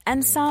what-ifs,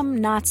 and some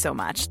not so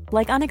much,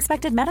 like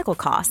unexpected medical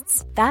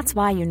costs. That's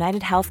why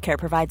United Healthcare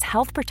provides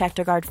Health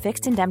Protector Guard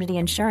fixed indemnity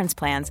insurance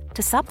plans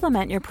to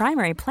supplement your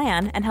primary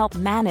plan and help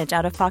manage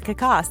out-of-pocket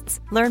costs.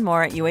 Learn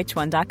more at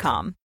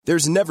uh1.com.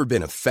 There's never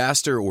been a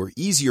faster or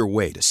easier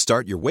way to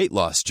start your weight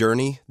loss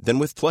journey than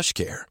with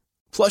PlushCare.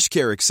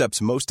 PlushCare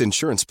accepts most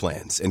insurance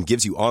plans and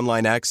gives you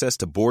online access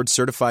to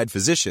board-certified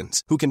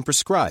physicians who can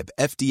prescribe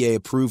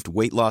FDA-approved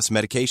weight loss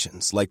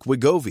medications like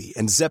Wegovy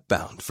and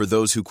Zepbound for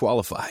those who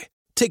qualify.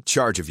 Take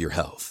charge of your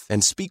health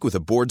and speak with a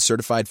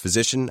board-certified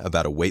physician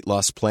about a weight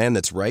loss plan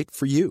that's right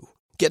for you.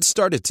 Get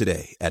started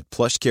today at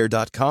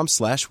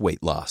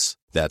plushcare.com/weight-loss.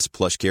 That's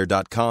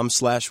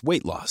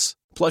plushcare.com/weight-loss.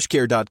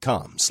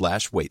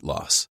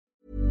 plushcare.com/weight-loss.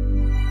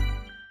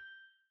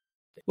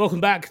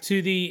 Welcome back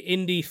to the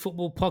Indie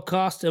Football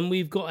Podcast, and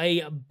we've got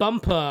a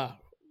bumper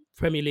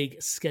Premier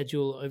League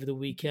schedule over the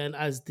weekend.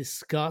 As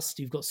discussed,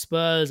 you've got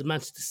Spurs and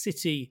Manchester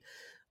City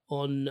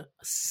on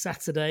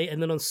Saturday, and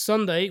then on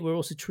Sunday we're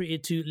also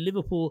treated to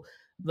Liverpool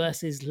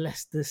versus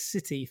Leicester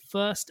City,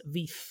 first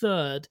v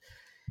third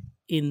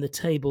in the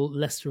table,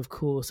 Leicester of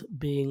course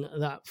being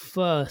that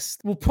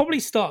first. We'll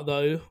probably start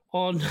though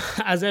on,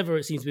 as ever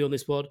it seems to be on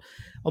this pod,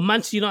 on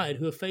Manchester United,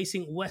 who are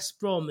facing West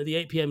Brom at the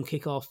 8 p.m.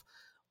 kickoff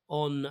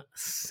on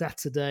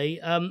Saturday.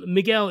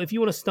 Miguel, if you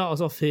want to start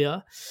us off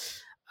here,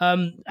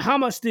 how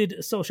much did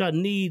Solskjaer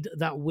need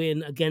that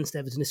win against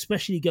Everton,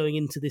 especially going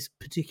into this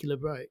particular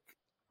break?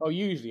 Oh,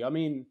 usually. I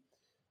mean,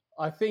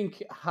 I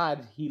think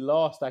had he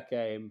lost that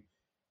game,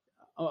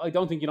 I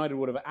don't think United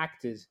would have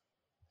acted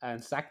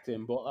and sacked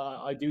him, but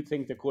I do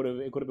think it could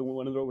have been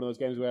one of those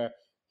games where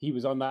he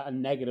was on that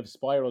negative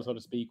spiral, so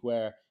to speak,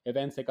 where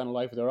events take on a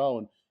life of their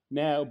own.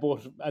 Now,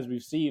 but as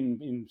we've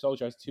seen in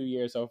Solskjaer's 2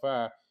 years so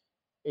far,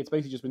 it's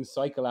basically just been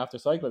cycle after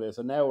cycle of this,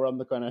 and now we're on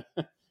the kind of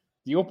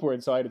the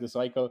upward side of the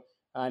cycle,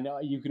 and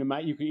you can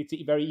imagine it's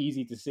very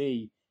easy to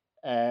see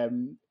that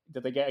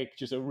they get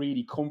just a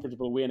really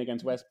comfortable win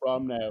against West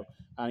Brom now,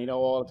 and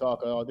all the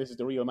talk, oh, this is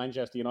the real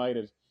Manchester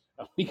United,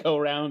 and we go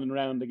round and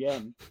round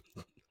again.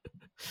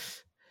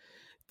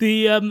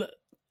 The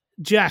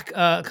Jack,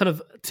 kind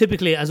of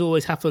typically, as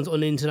always happens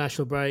on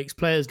international breaks,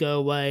 players go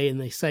away and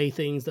they say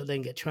things that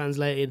then get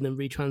translated and then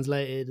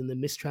retranslated and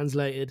then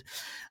mistranslated.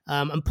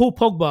 And Paul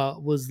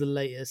Pogba was the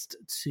latest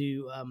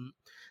to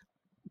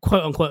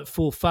quote unquote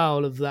fall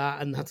foul of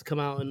that and had to come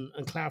out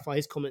and clarify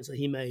his comments that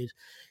he made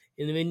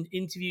in an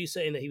interview,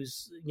 saying that he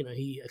was,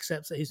 he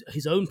accepts that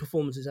his own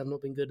performances have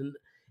not been good and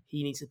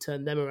he needs to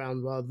turn them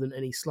around rather than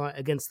any slight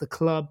against the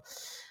club.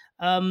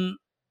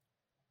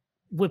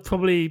 We're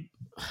probably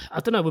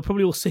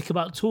all sick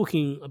about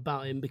talking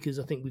about him because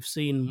I think we've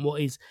seen what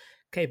he's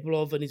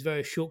capable of and his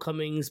various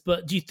shortcomings.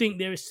 But do you think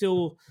there is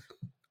still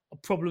a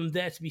problem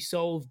there to be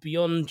solved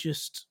beyond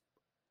just,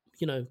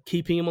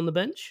 keeping him on the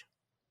bench?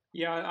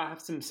 Yeah, I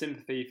have some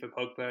sympathy for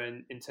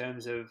Pogba in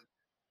terms of,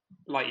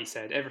 like you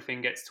said,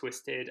 everything gets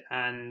twisted,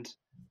 and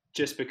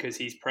just because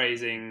he's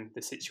praising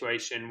the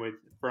situation with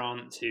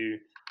France, who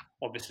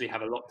obviously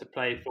have a lot to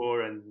play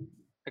for and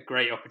a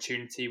great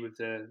opportunity with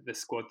the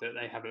squad that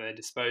they have at their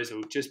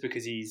disposal, just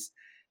because he's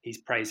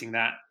praising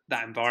that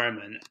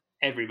environment,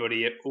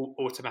 everybody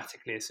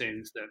automatically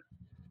assumes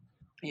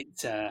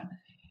that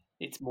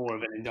it's more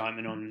of an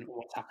indictment on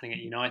what's happening at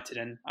United,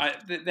 and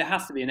there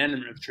has to be an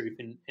element of truth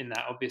in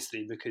that,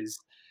 obviously, because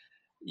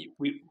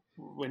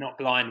we're not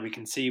blind. We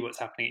can see what's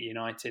happening at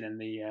United and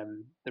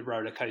the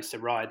roller coaster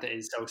ride that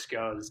is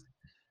Solskjaer's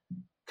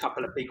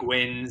couple of big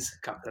wins,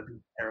 couple of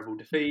terrible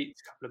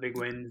defeats, couple of big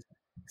wins,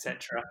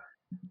 etc.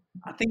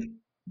 I think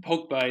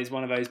Pogba is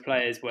one of those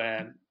players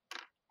where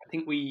I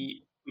think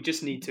we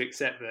just need to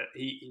accept that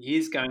he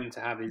is going to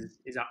have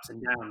his ups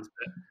and downs,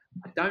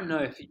 but I don't know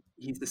if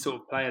he's the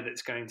sort of player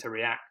that's going to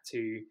react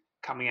to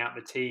coming out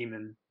the team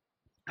and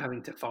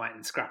having to fight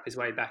and scrap his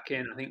way back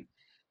in. I think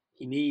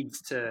he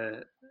needs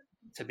to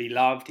be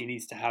loved. He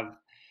needs to have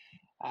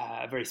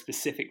a very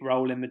specific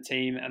role in the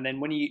team, and then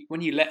when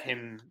you let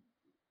him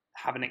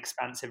have an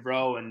expansive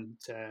role and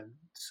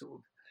sort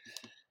of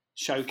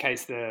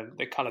showcase the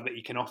colour that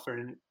he can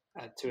offer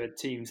to a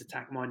team's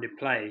attack-minded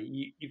play,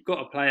 you've got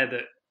a player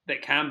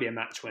that can be a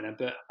match winner.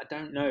 But I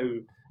don't know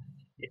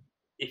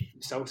if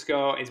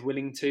Solskjaer is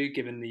willing to,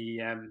 given the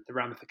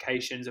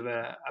ramifications of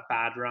a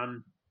bad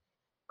run,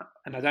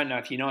 and I don't know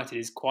if United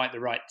is quite the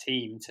right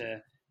team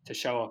to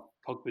show off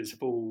Pogba's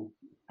full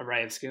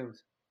array of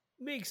skills.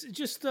 Mix,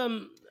 just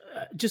on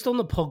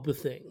the Pogba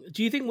thing,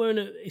 do you think we're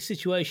in a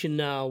situation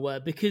now where,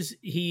 because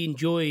he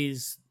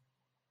enjoys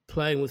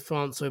playing with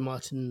France so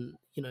much and,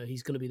 you know,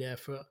 he's going to be there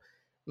for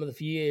another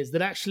few years,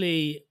 that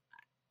actually,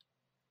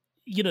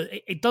 you know,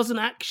 it doesn't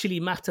actually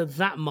matter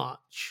that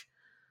much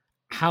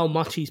how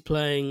much he's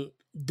playing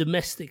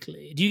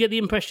domestically? Do you get the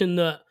impression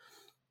that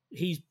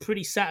he's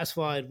pretty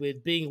satisfied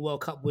with being a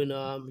World Cup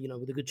winner, you know,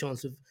 with a good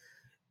chance of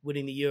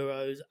winning the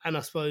Euros, and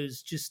I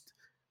suppose just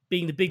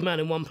being the big man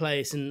in one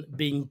place and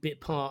being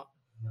bit part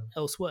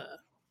elsewhere?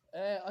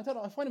 I don't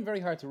know. I find him very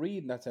hard to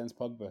read in that sense,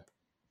 Pogba.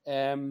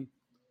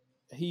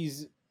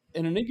 He's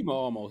an enigma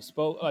almost,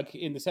 but like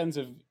in the sense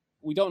of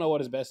we don't know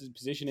what his best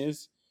position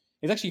is.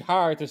 It's actually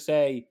hard to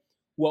say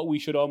what we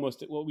should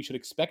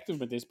expect of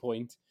him at this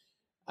point.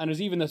 And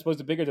there's even, I suppose,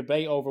 the bigger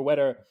debate over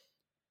whether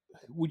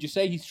would you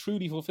say he's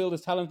truly fulfilled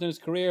his talent in his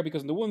career?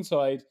 Because on the one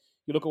side,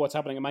 you look at what's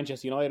happening at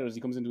Manchester United as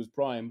he comes into his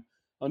prime.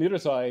 On the other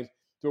side,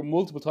 there were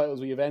multiple titles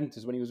with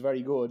Juventus when he was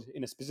very good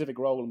in a specific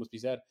role, it must be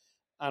said,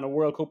 and a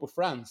World Cup with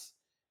France.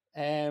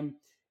 It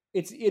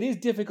is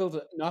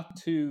difficult not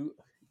to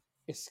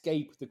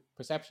escape the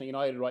perception of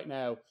United right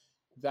now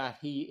that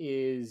he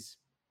is,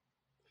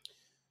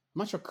 I'm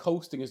not sure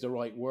coasting is the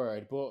right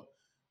word, but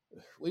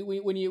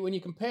when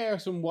you compare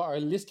some what are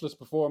listless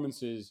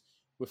performances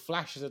with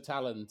flashes of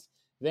talent,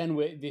 then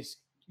with this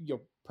your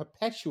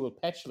perpetual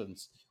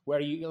petulance where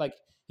he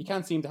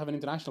can't seem to have an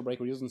international break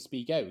where he doesn't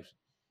speak out.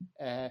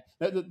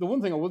 The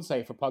one thing I would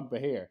say for Pogba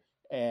here,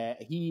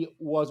 he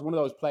was one of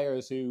those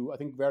players who I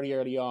think very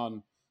early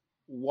on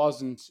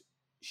wasn't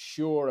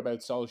sure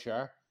about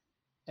Solskjaer,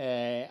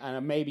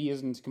 and maybe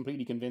isn't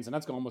completely convinced, and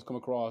that's going to almost come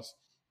across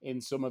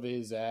in some of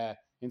his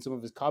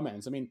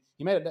comments. I mean,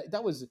 he made it.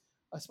 That was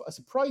a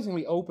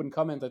surprisingly open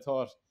comment, I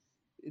thought,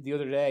 the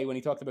other day when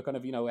he talked about kind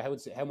of, you know,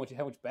 how much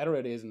better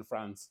it is in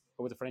France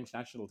or with the French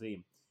national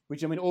team,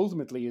 which I mean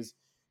ultimately is,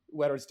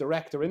 whether it's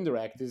direct or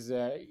indirect, is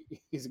a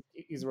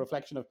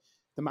reflection of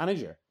the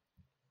manager.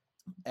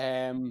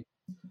 And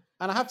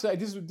I have to say,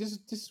 this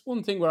is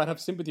one thing where I'd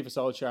have sympathy for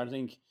Solskjaer. I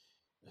think,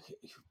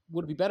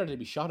 would it be better to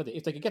be shot at it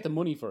if they could get the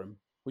money for him,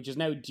 which is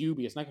now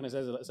dubious. Not going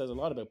to says a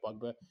lot about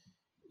Pogba.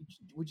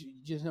 Would you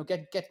just, you know,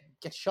 get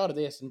shot at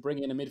this and bring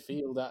in a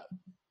midfield that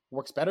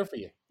works better for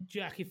you?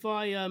 Jack, if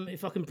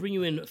I can bring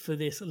you in for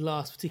this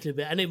last particular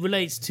bit, and it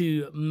relates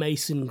to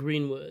Mason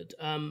Greenwood,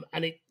 and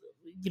it,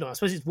 you know, I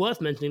suppose it's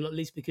worth mentioning, not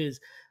least because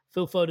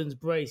Phil Foden's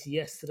brace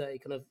yesterday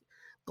kind of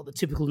got the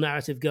typical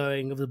narrative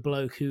going of the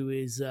bloke who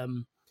is,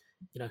 you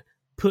know,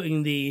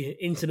 putting the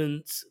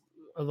incident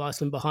of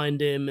Iceland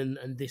behind him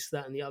and this,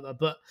 that, and the other.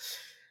 But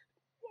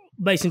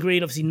Mason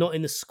Green, obviously not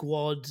in the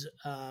squad,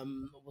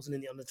 wasn't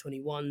in the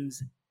under-21s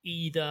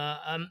either.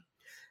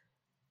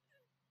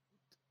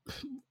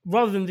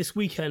 Rather than this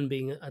weekend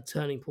being a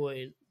turning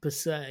point per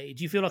se,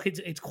 do you feel like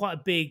it's quite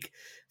a big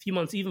few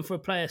months, even for a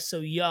player so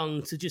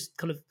young, to just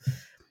kind of,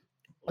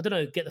 I don't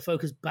know, get the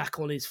focus back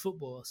on his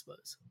football, I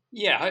suppose?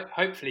 Yeah,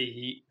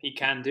 hopefully he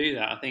can do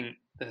that. I think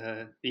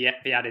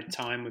the added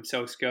time with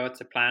Solskjaer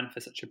to plan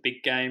for such a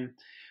big game,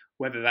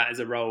 whether that is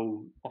a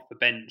role off the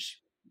bench,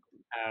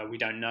 we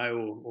don't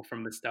know, or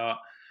from the start,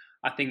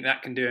 I think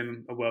that can do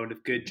him a world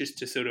of good, just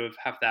to sort of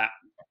have that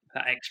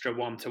extra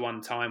one-to-one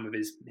time with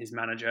his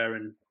manager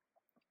and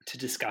to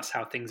discuss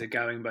how things are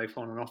going both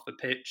on and off the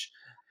pitch.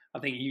 I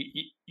think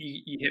you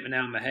hit the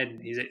nail on the head.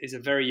 He's a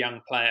very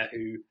young player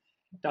who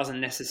doesn't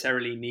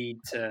necessarily need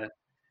to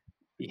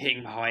be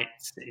hitting the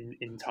heights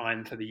in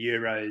time for the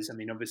Euros. I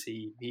mean,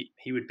 obviously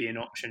he would be an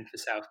option for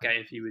Southgate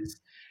if he was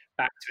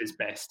back to his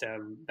best.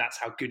 That's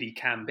how good he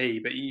can be,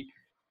 but he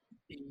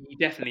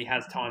definitely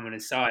has time on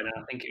his side, and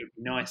I think it would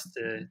be nice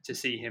to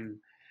see him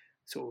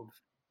sort of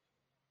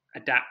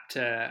adapt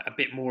a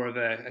bit more of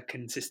a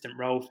consistent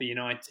role for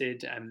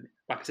United.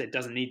 Like I said,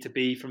 doesn't need to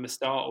be from the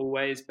start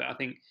always, but I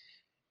think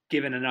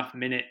given enough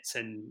minutes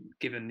and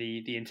given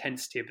the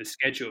intensity of the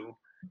schedule,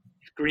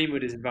 if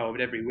Greenwood is involved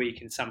every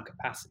week in some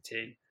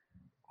capacity,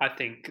 I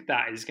think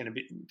that is going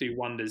to do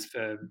wonders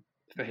for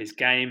his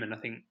game, and I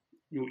think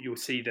you'll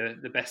see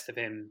the best of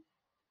him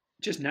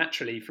just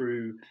naturally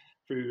through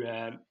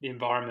the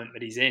environment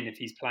that he's in if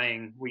he's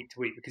playing week to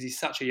week, because he's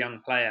such a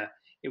young player.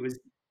 It was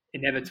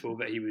inevitable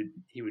that he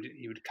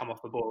would come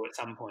off the ball at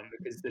some point,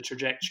 because the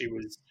trajectory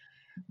was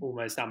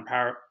almost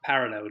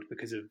unparalleled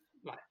because of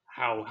like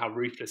how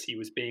ruthless he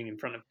was being in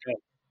front of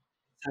goal.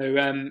 So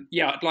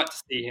I'd like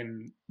to see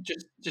him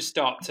just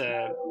start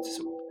to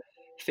sort of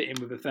fit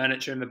in with the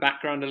furniture in the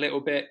background a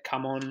little bit,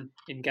 come on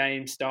in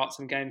games, start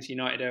some games.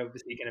 United are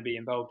obviously going to be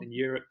involved in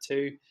Europe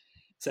too.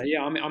 So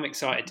I'm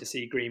excited to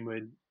see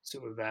Greenwood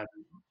sort of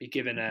be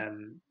given a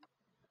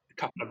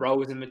couple of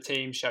roles in the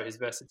team, show his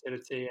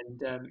versatility,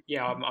 and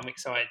I'm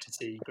excited to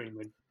see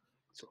Greenwood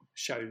sort of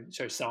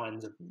show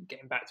signs of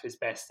getting back to his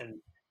best and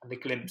the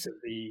glimpse of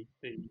the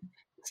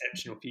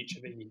exceptional future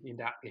that he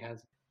undoubtedly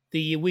has.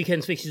 The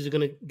weekend's fixtures are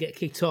going to get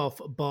kicked off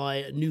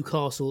by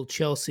Newcastle,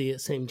 Chelsea at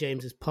St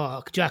James's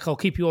Park. Jack, I'll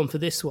keep you on for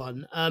this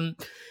one.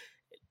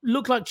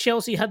 Looked like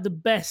Chelsea had the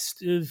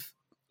best of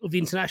the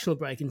international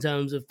break in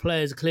terms of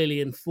players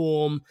clearly in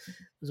form.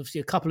 There's obviously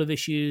a couple of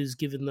issues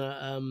given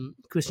that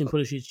Christian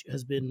Pulisic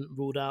has been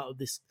ruled out of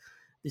this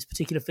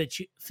particular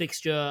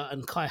fixture,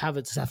 and Kai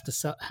Havertz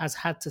has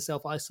had to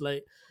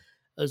self-isolate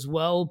as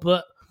well.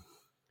 But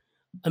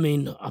I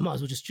mean, I might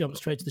as well just jump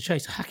straight to the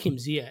chase. Hakim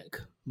Ziyech,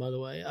 by the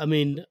way. I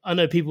mean, I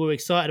know people were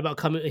excited about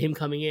him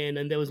coming in,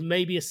 and there was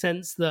maybe a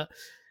sense that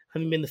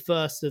having been the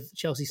first of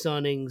Chelsea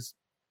signings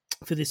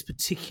for this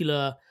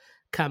particular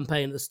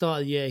campaign at the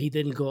start of the year, he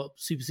then got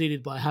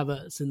superseded by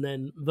Havertz and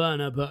then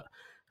Werner. But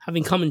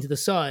having come into the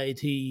side,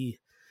 he's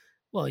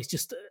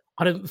just,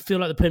 I don't feel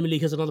like the Premier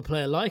League has another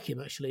player like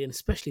him, actually, and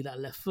especially that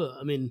left foot.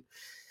 I mean,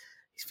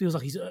 it feels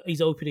like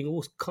he's opening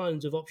all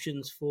kinds of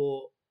options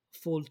for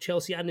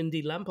Chelsea and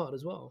indeed Lampard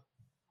as well.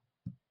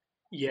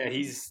 Yeah,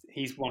 he's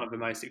one of the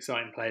most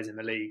exciting players in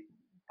the league,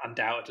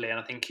 undoubtedly. And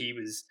I think he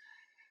was,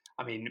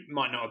 I mean,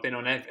 might not have been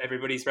on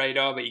everybody's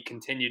radar, but he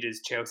continued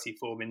his Chelsea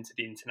form into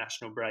the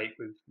international break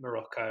with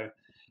Morocco.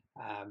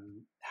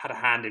 Had a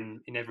hand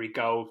in every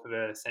goal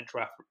for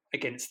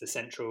against the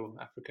Central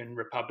African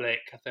Republic.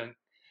 I think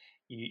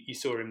you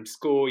saw him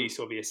score. You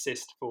saw the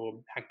assist for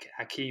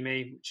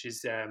Hakimi, which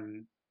is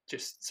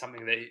just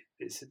something that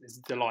is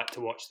a delight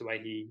to watch, the way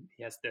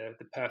he has the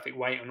perfect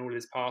weight on all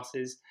his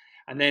passes.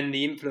 And then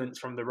the influence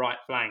from the right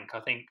flank. I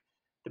think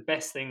the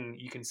best thing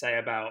you can say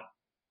about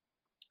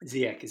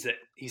Ziyech is that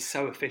he's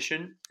so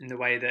efficient in the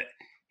way that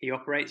he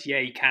operates. Yeah,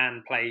 he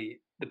can play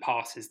the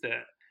passes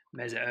that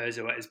Mesut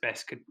Ozil at his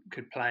best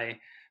could play,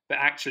 but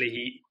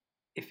actually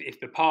if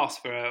the pass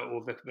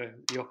or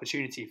the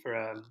opportunity for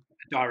a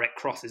direct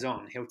cross is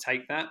on, he'll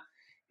take that.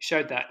 He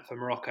showed that for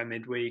Morocco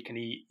midweek, and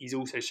he's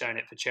also shown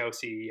it for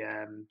Chelsea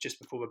just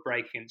before the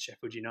break against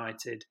Sheffield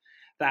United.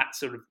 That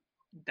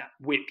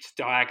whipped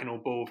diagonal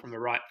ball from the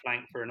right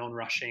flank for an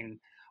on-rushing,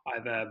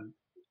 either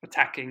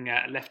attacking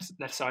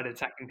left-sided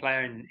attacking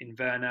player in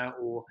Werner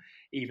or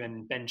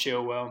even Ben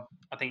Chilwell.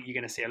 I think you're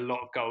going to see a lot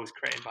of goals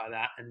created by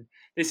that. And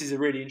this is a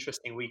really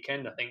interesting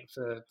weekend, I think,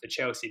 for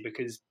Chelsea,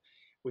 because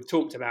we've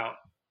talked about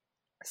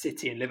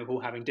City and Liverpool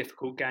having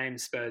difficult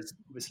games. Spurs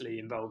obviously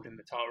involved in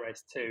the title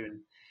race too.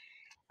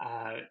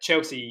 And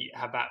Chelsea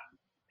have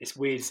this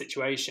weird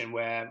situation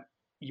where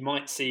you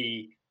might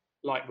see,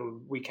 like the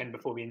weekend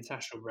before the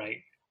international break,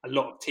 a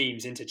lot of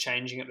teams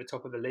interchanging at the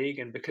top of the league.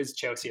 And because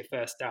Chelsea are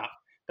first up,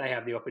 they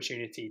have the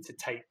opportunity to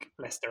take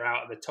Leicester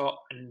out of the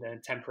top and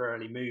then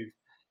temporarily move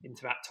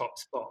into that top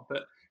spot.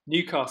 But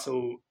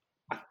Newcastle,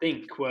 I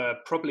think, were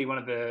probably one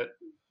of the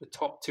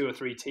top two or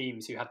three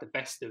teams who had the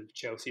best of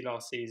Chelsea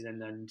last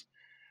season.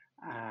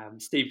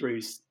 And Steve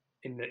Bruce,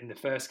 in the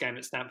first game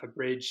at Stamford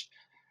Bridge,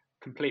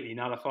 completely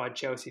nullified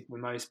Chelsea for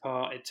the most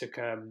part. It took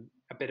a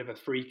bit of a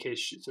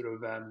freakish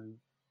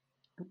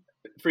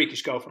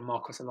goal from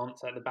Marcos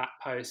Alonso at the back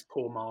post,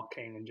 poor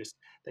marking, and just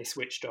they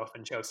switched off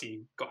and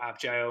Chelsea got out of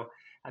jail.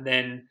 And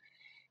then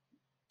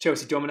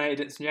Chelsea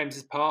dominated at St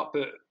James's Park,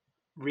 but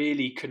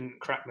really couldn't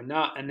crack the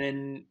nut. And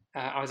then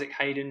Isaac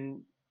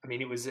Hayden, I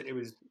mean, it was a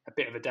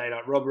bit of a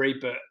daylight robbery,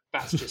 but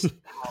that's just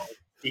how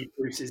Steve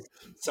Bruce's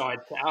side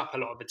set up a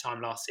lot of the time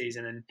last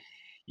season, and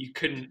you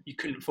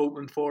couldn't fault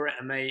them for it.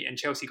 And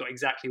Chelsea got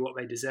exactly what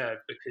they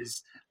deserved,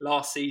 because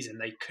last season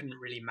they couldn't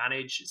really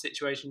manage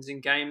situations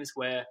in games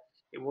where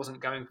it wasn't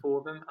going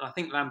for them. And I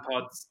think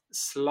Lampard's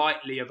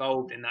slightly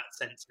evolved in that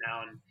sense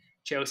now, and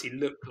Chelsea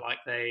look like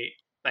they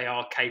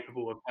are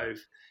capable of both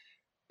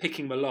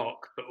picking the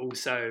lock, but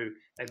also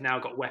they've now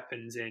got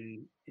weapons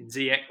in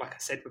Ziyech, like I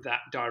said, with that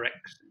direct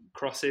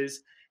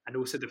crosses, and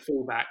also the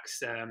fullbacks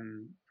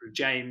through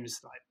James,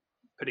 like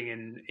putting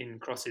in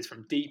crosses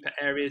from deeper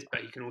areas,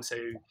 but he can also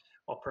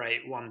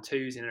operate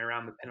 1-2s in and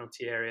around the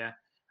penalty area.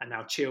 And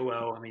now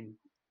Chilwell, I mean,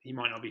 he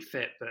might not be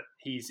fit, but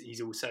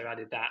he's also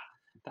added that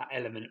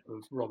element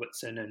of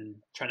Robertson and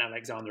Trent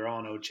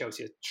Alexander-Arnold.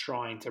 Chelsea are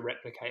trying to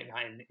replicate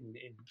that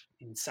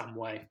in some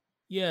way.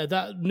 Yeah,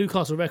 that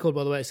Newcastle record,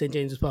 by the way, at St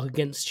James's Park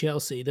against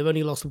Chelsea, they've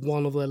only lost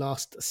one of their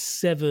last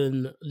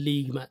 7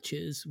 league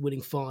matches,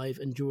 winning 5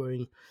 and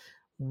drawing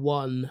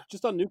 1.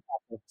 Just on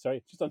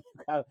Newcastle,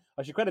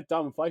 I should credit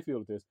Dom Fifield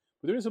with this,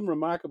 but there is some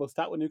remarkable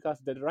stat with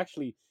Newcastle that they're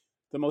actually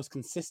the most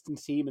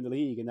consistent team in the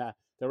league, and that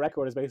their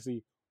record is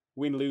basically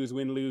win, lose,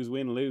 win, lose,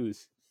 win,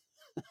 lose.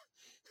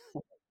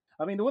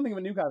 I mean, the one thing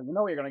with Newcastle, you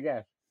know what you're going to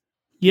get.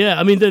 Yeah,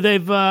 I mean,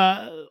 they've.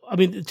 I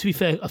mean, to be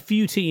fair, a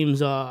few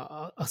teams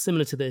are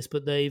similar to this,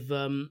 but they've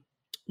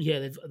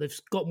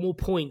got more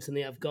points than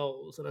they have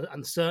goals,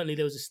 and certainly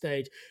there was a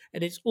stage,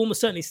 and it's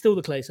almost certainly still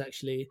the case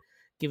actually,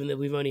 given that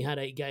we've only had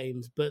 8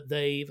 games, but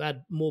they've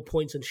had more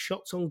points and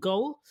shots on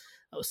goal.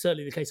 That was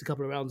certainly the case a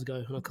couple of rounds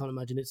ago, and I can't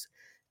imagine it's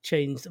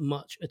changed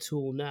much at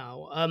all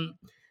now.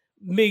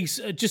 Migs,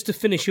 just to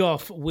finish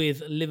off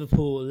with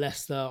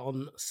Liverpool-Leicester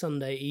on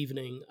Sunday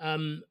evening,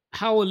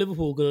 how are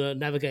Liverpool going to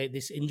navigate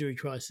this injury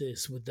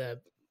crisis with their,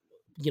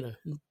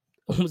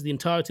 almost the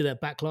entirety of their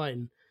back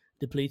line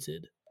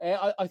depleted?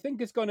 I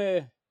think it's going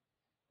to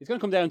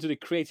come down to the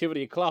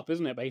creativity of Klopp,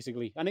 isn't it,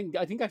 basically? I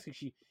think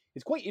actually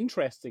it's quite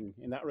interesting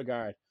in that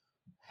regard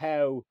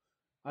how...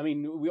 I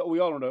mean, we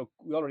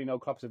already know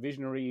Klopp's a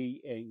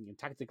visionary and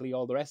tactically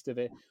all the rest of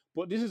it,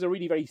 but this is a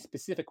really very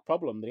specific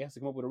problem that he has to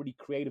come up with a really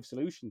creative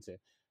solution to. And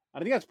I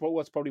think that's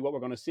probably what we're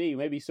going to see.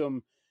 Maybe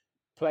some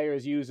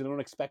players used in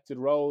unexpected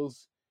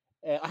roles.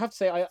 I have to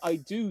say, I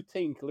do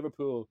think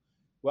Liverpool,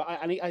 well,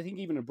 I think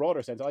even in a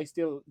broader sense,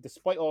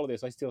 despite all of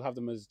this, I still have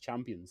them as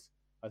champions.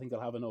 I think they'll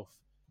have enough.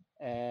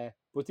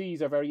 But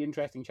these are very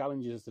interesting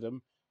challenges to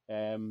them.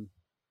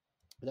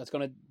 That's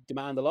going to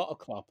demand a lot of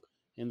Klopp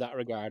in that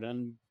regard.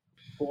 And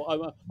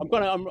I'm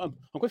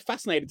quite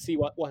fascinated to see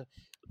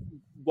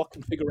what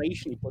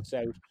configuration he puts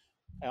out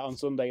on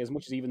Sunday, as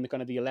much as even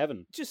the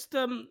 11. Just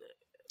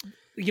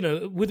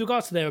with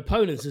regards to their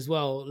opponents as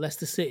well,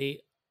 Leicester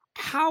City,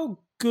 how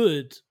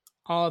good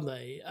are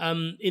they?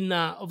 In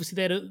that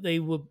obviously they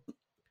were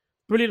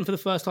brilliant for the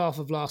first half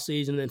of last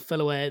season, and then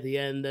fell away at the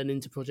end, and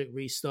into Project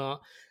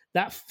Restart.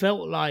 That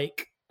felt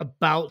like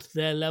about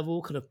their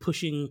level, kind of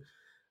pushing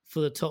for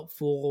the top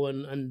 4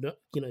 and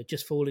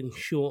just falling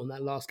short on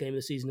that last game of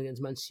the season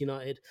against Manchester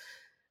United.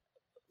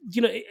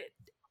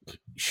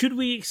 Should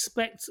we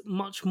expect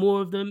much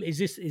more of them? Is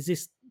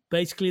this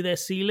basically their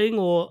ceiling,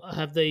 or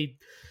have they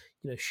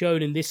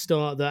shown in this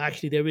start that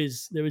actually there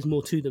is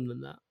more to them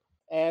than that?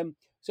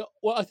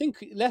 I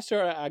think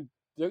Leicester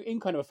they're in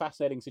kind of a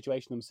fascinating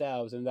situation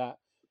themselves, in that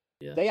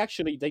they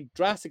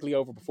drastically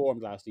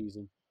overperformed last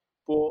season,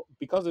 but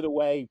because of the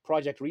way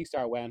Project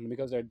Restart went, and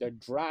because their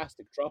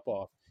drastic drop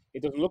off,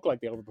 it doesn't look like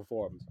they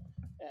overperformed.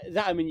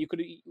 You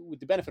could,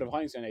 with the benefit of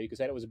hindsight now, you could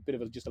say it was a bit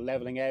of just a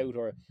leveling out,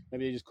 or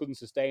maybe they just couldn't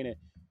sustain it.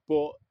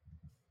 But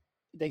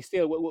they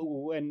still,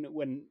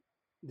 when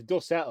the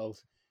dust settled,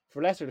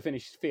 for Leicester to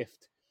finish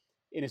 5th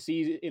in a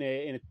season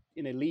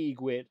in a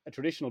league with a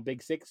traditional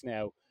Big Six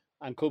now,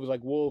 and clubs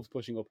like Wolves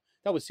pushing up,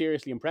 that was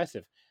seriously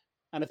impressive.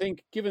 And I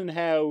think, given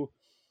the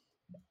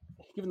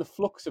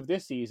flux of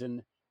this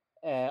season,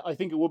 I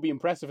think it would be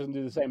impressive for them to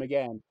do the same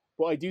again.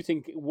 But I do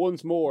think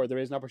once more there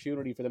is an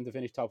opportunity for them to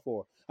finish top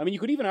 4. I mean, you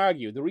could even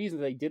argue the reason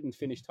they didn't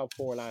finish top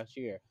 4 last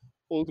year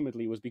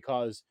ultimately was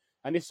because,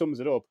 and this sums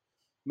it up,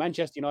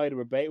 Manchester United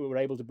were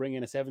able to bring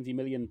in a £70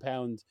 million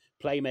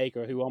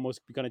playmaker who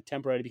almost kind of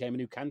temporarily became a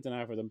new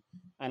Cantona for them,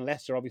 and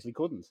Leicester obviously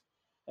couldn't.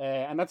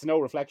 And that's no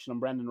reflection on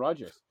Brendan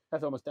Rodgers.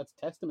 That's a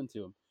testament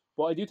to him.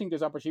 But I do think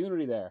there's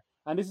opportunity there,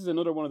 and this is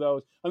another one of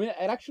those. I mean,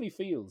 it actually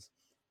feels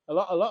a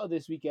lot of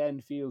this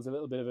weekend feels a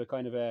little bit of a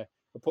kind of a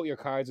put your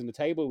cards on the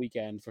table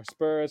weekend for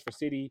Spurs, for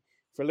City,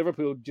 for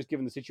Liverpool, just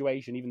given the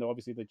situation, even though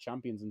obviously they're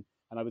champions and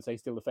I would say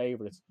still the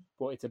favourites,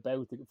 but it's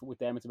about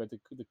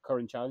the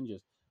current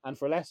challenges. And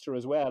for Leicester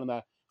as well, and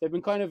that they've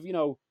been kind of,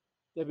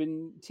 they've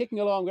been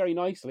ticking along very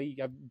nicely,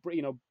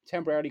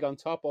 temporarily gone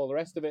top, all the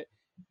rest of it.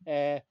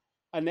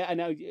 And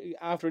now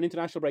after an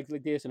international break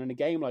like this, and in a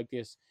game like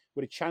this,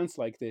 with a chance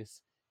like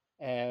this,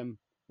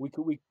 we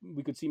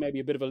could see maybe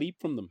a bit of a leap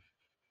from them.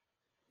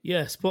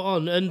 Yeah, spot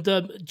on. And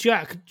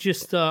Jack,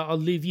 just I'll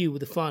leave you with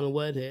the final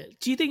word here.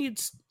 Do you think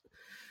it's...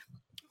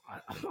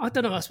 I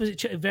don't know, I suppose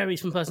it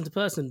varies from person to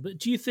person, but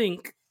do you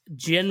think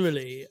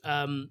generally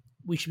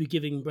we should be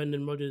giving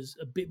Brendan Rodgers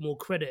a bit more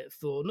credit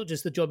for not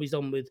just the job he's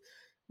done with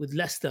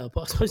Leicester,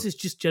 but I suppose it's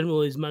just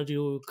general his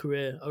managerial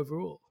career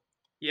overall?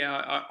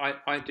 Yeah,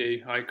 I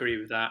do. I agree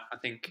with that. I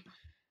think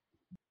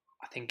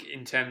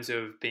in terms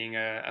of being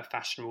a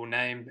fashionable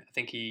name, I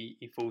think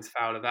he falls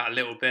foul of that a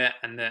little bit,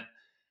 and that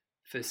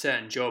for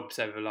certain jobs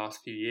over the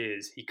last few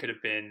years, he could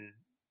have been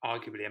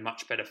arguably a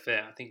much better fit.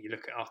 I think you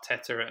look at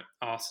Arteta at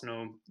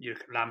Arsenal, you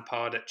look at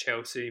Lampard at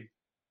Chelsea.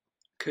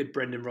 Could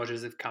Brendan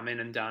Rodgers have come in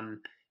and done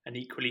an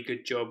equally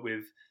good job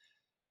with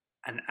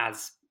an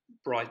as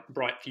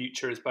bright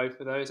future as both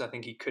of those. I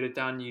think he could have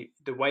done.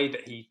 The way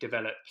that he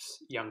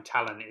develops young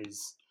talent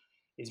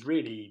is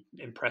really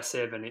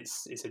impressive, and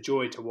it's a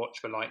joy to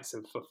watch the likes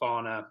of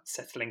Fofana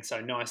settling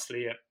so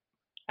nicely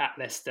at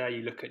Leicester.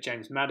 You look at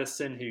James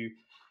Maddison, who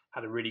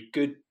had a really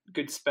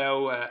good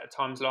spell at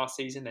times last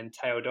season, then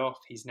tailed off.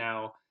 He's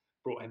now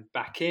brought him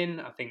back in.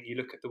 I think you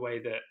look at the way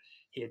that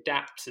he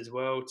adapts as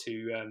well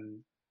to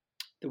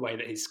the way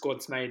that his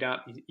squad's made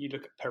up. You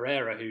look at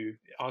Pereira, who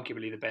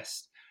arguably the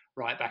best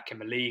right back in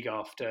the league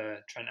after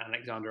Trent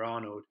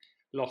Alexander-Arnold,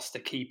 lost a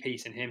key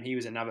piece in him. He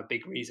was another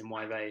big reason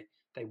why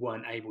they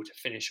weren't able to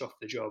finish off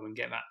the job and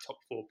get that top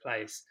 4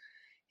 place.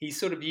 He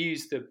sort of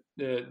used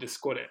the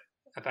squad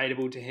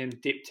available to him,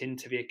 dipped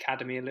into the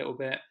academy a little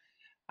bit.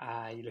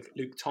 You look at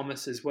Luke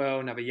Thomas as well,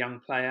 another young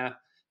player,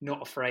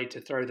 not afraid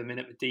to throw them in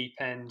at the deep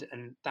end,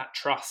 and that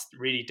trust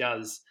really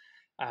does.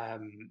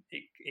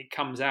 It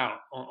comes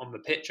out on the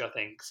pitch, I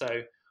think.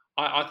 So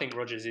I think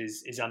Rodgers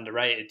is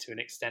underrated to an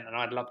extent, and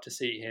I'd love to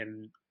see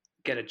him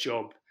get a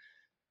job.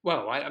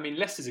 Well, I mean,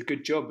 Leicester's a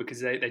good job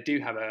because they do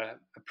have a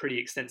pretty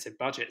extensive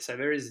budget. So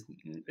there's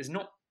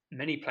not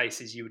many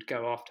places you would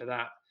go after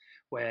that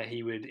where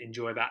he would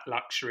enjoy that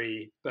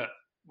luxury, but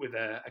with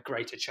a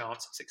greater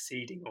chance of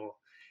succeeding or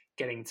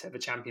getting to the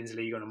Champions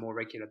League on a more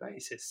regular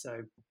basis.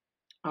 So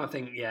I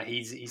think,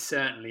 he's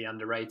certainly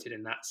underrated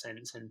in that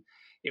sense. And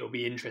it will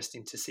be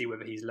interesting to see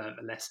whether he's learnt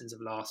the lessons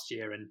of last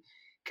year and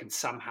can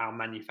somehow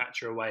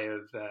manufacture a way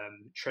of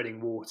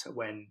treading water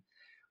when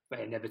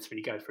they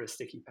inevitably go for a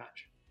sticky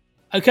patch.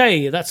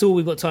 Okay, that's all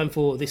we've got time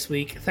for this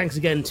week. Thanks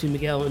again to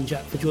Miguel and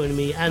Jack for joining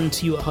me, and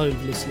to you at home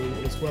for listening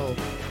as well.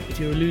 If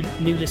you're a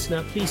new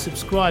listener, please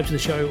subscribe to the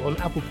show on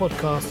Apple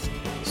Podcasts,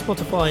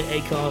 Spotify,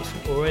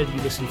 Acast, or wherever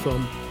you listen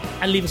from,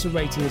 and leave us a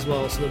rating as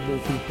well so that more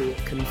people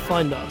can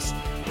find us.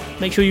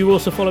 Make sure you're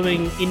also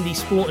following indie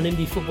sport and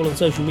indie football on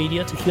social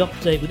media to keep up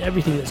to date with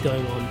everything that's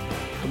going on,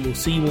 and we'll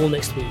see you all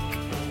next week.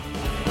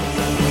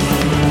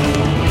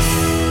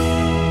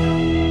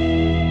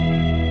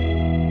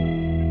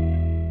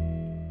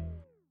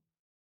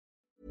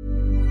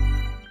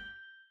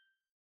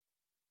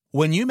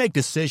 When you make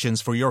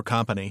decisions for your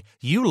company,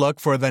 you look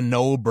for the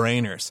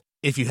no-brainers.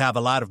 If you have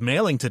a lot of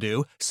mailing to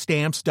do,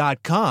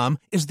 Stamps.com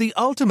is the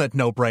ultimate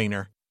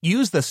no-brainer.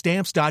 Use the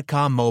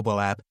Stamps.com mobile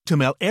app to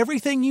mail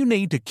everything you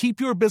need to keep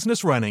your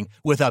business running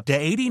with up to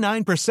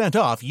 89%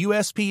 off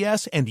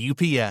USPS and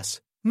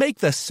UPS. Make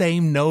the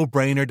same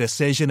no-brainer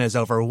decision as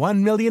over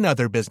 1 million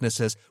other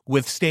businesses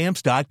with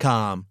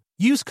Stamps.com.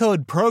 Use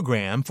code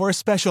PROGRAM for a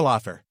special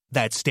offer.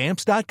 That's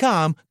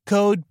Stamps.com,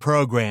 code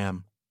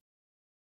PROGRAM.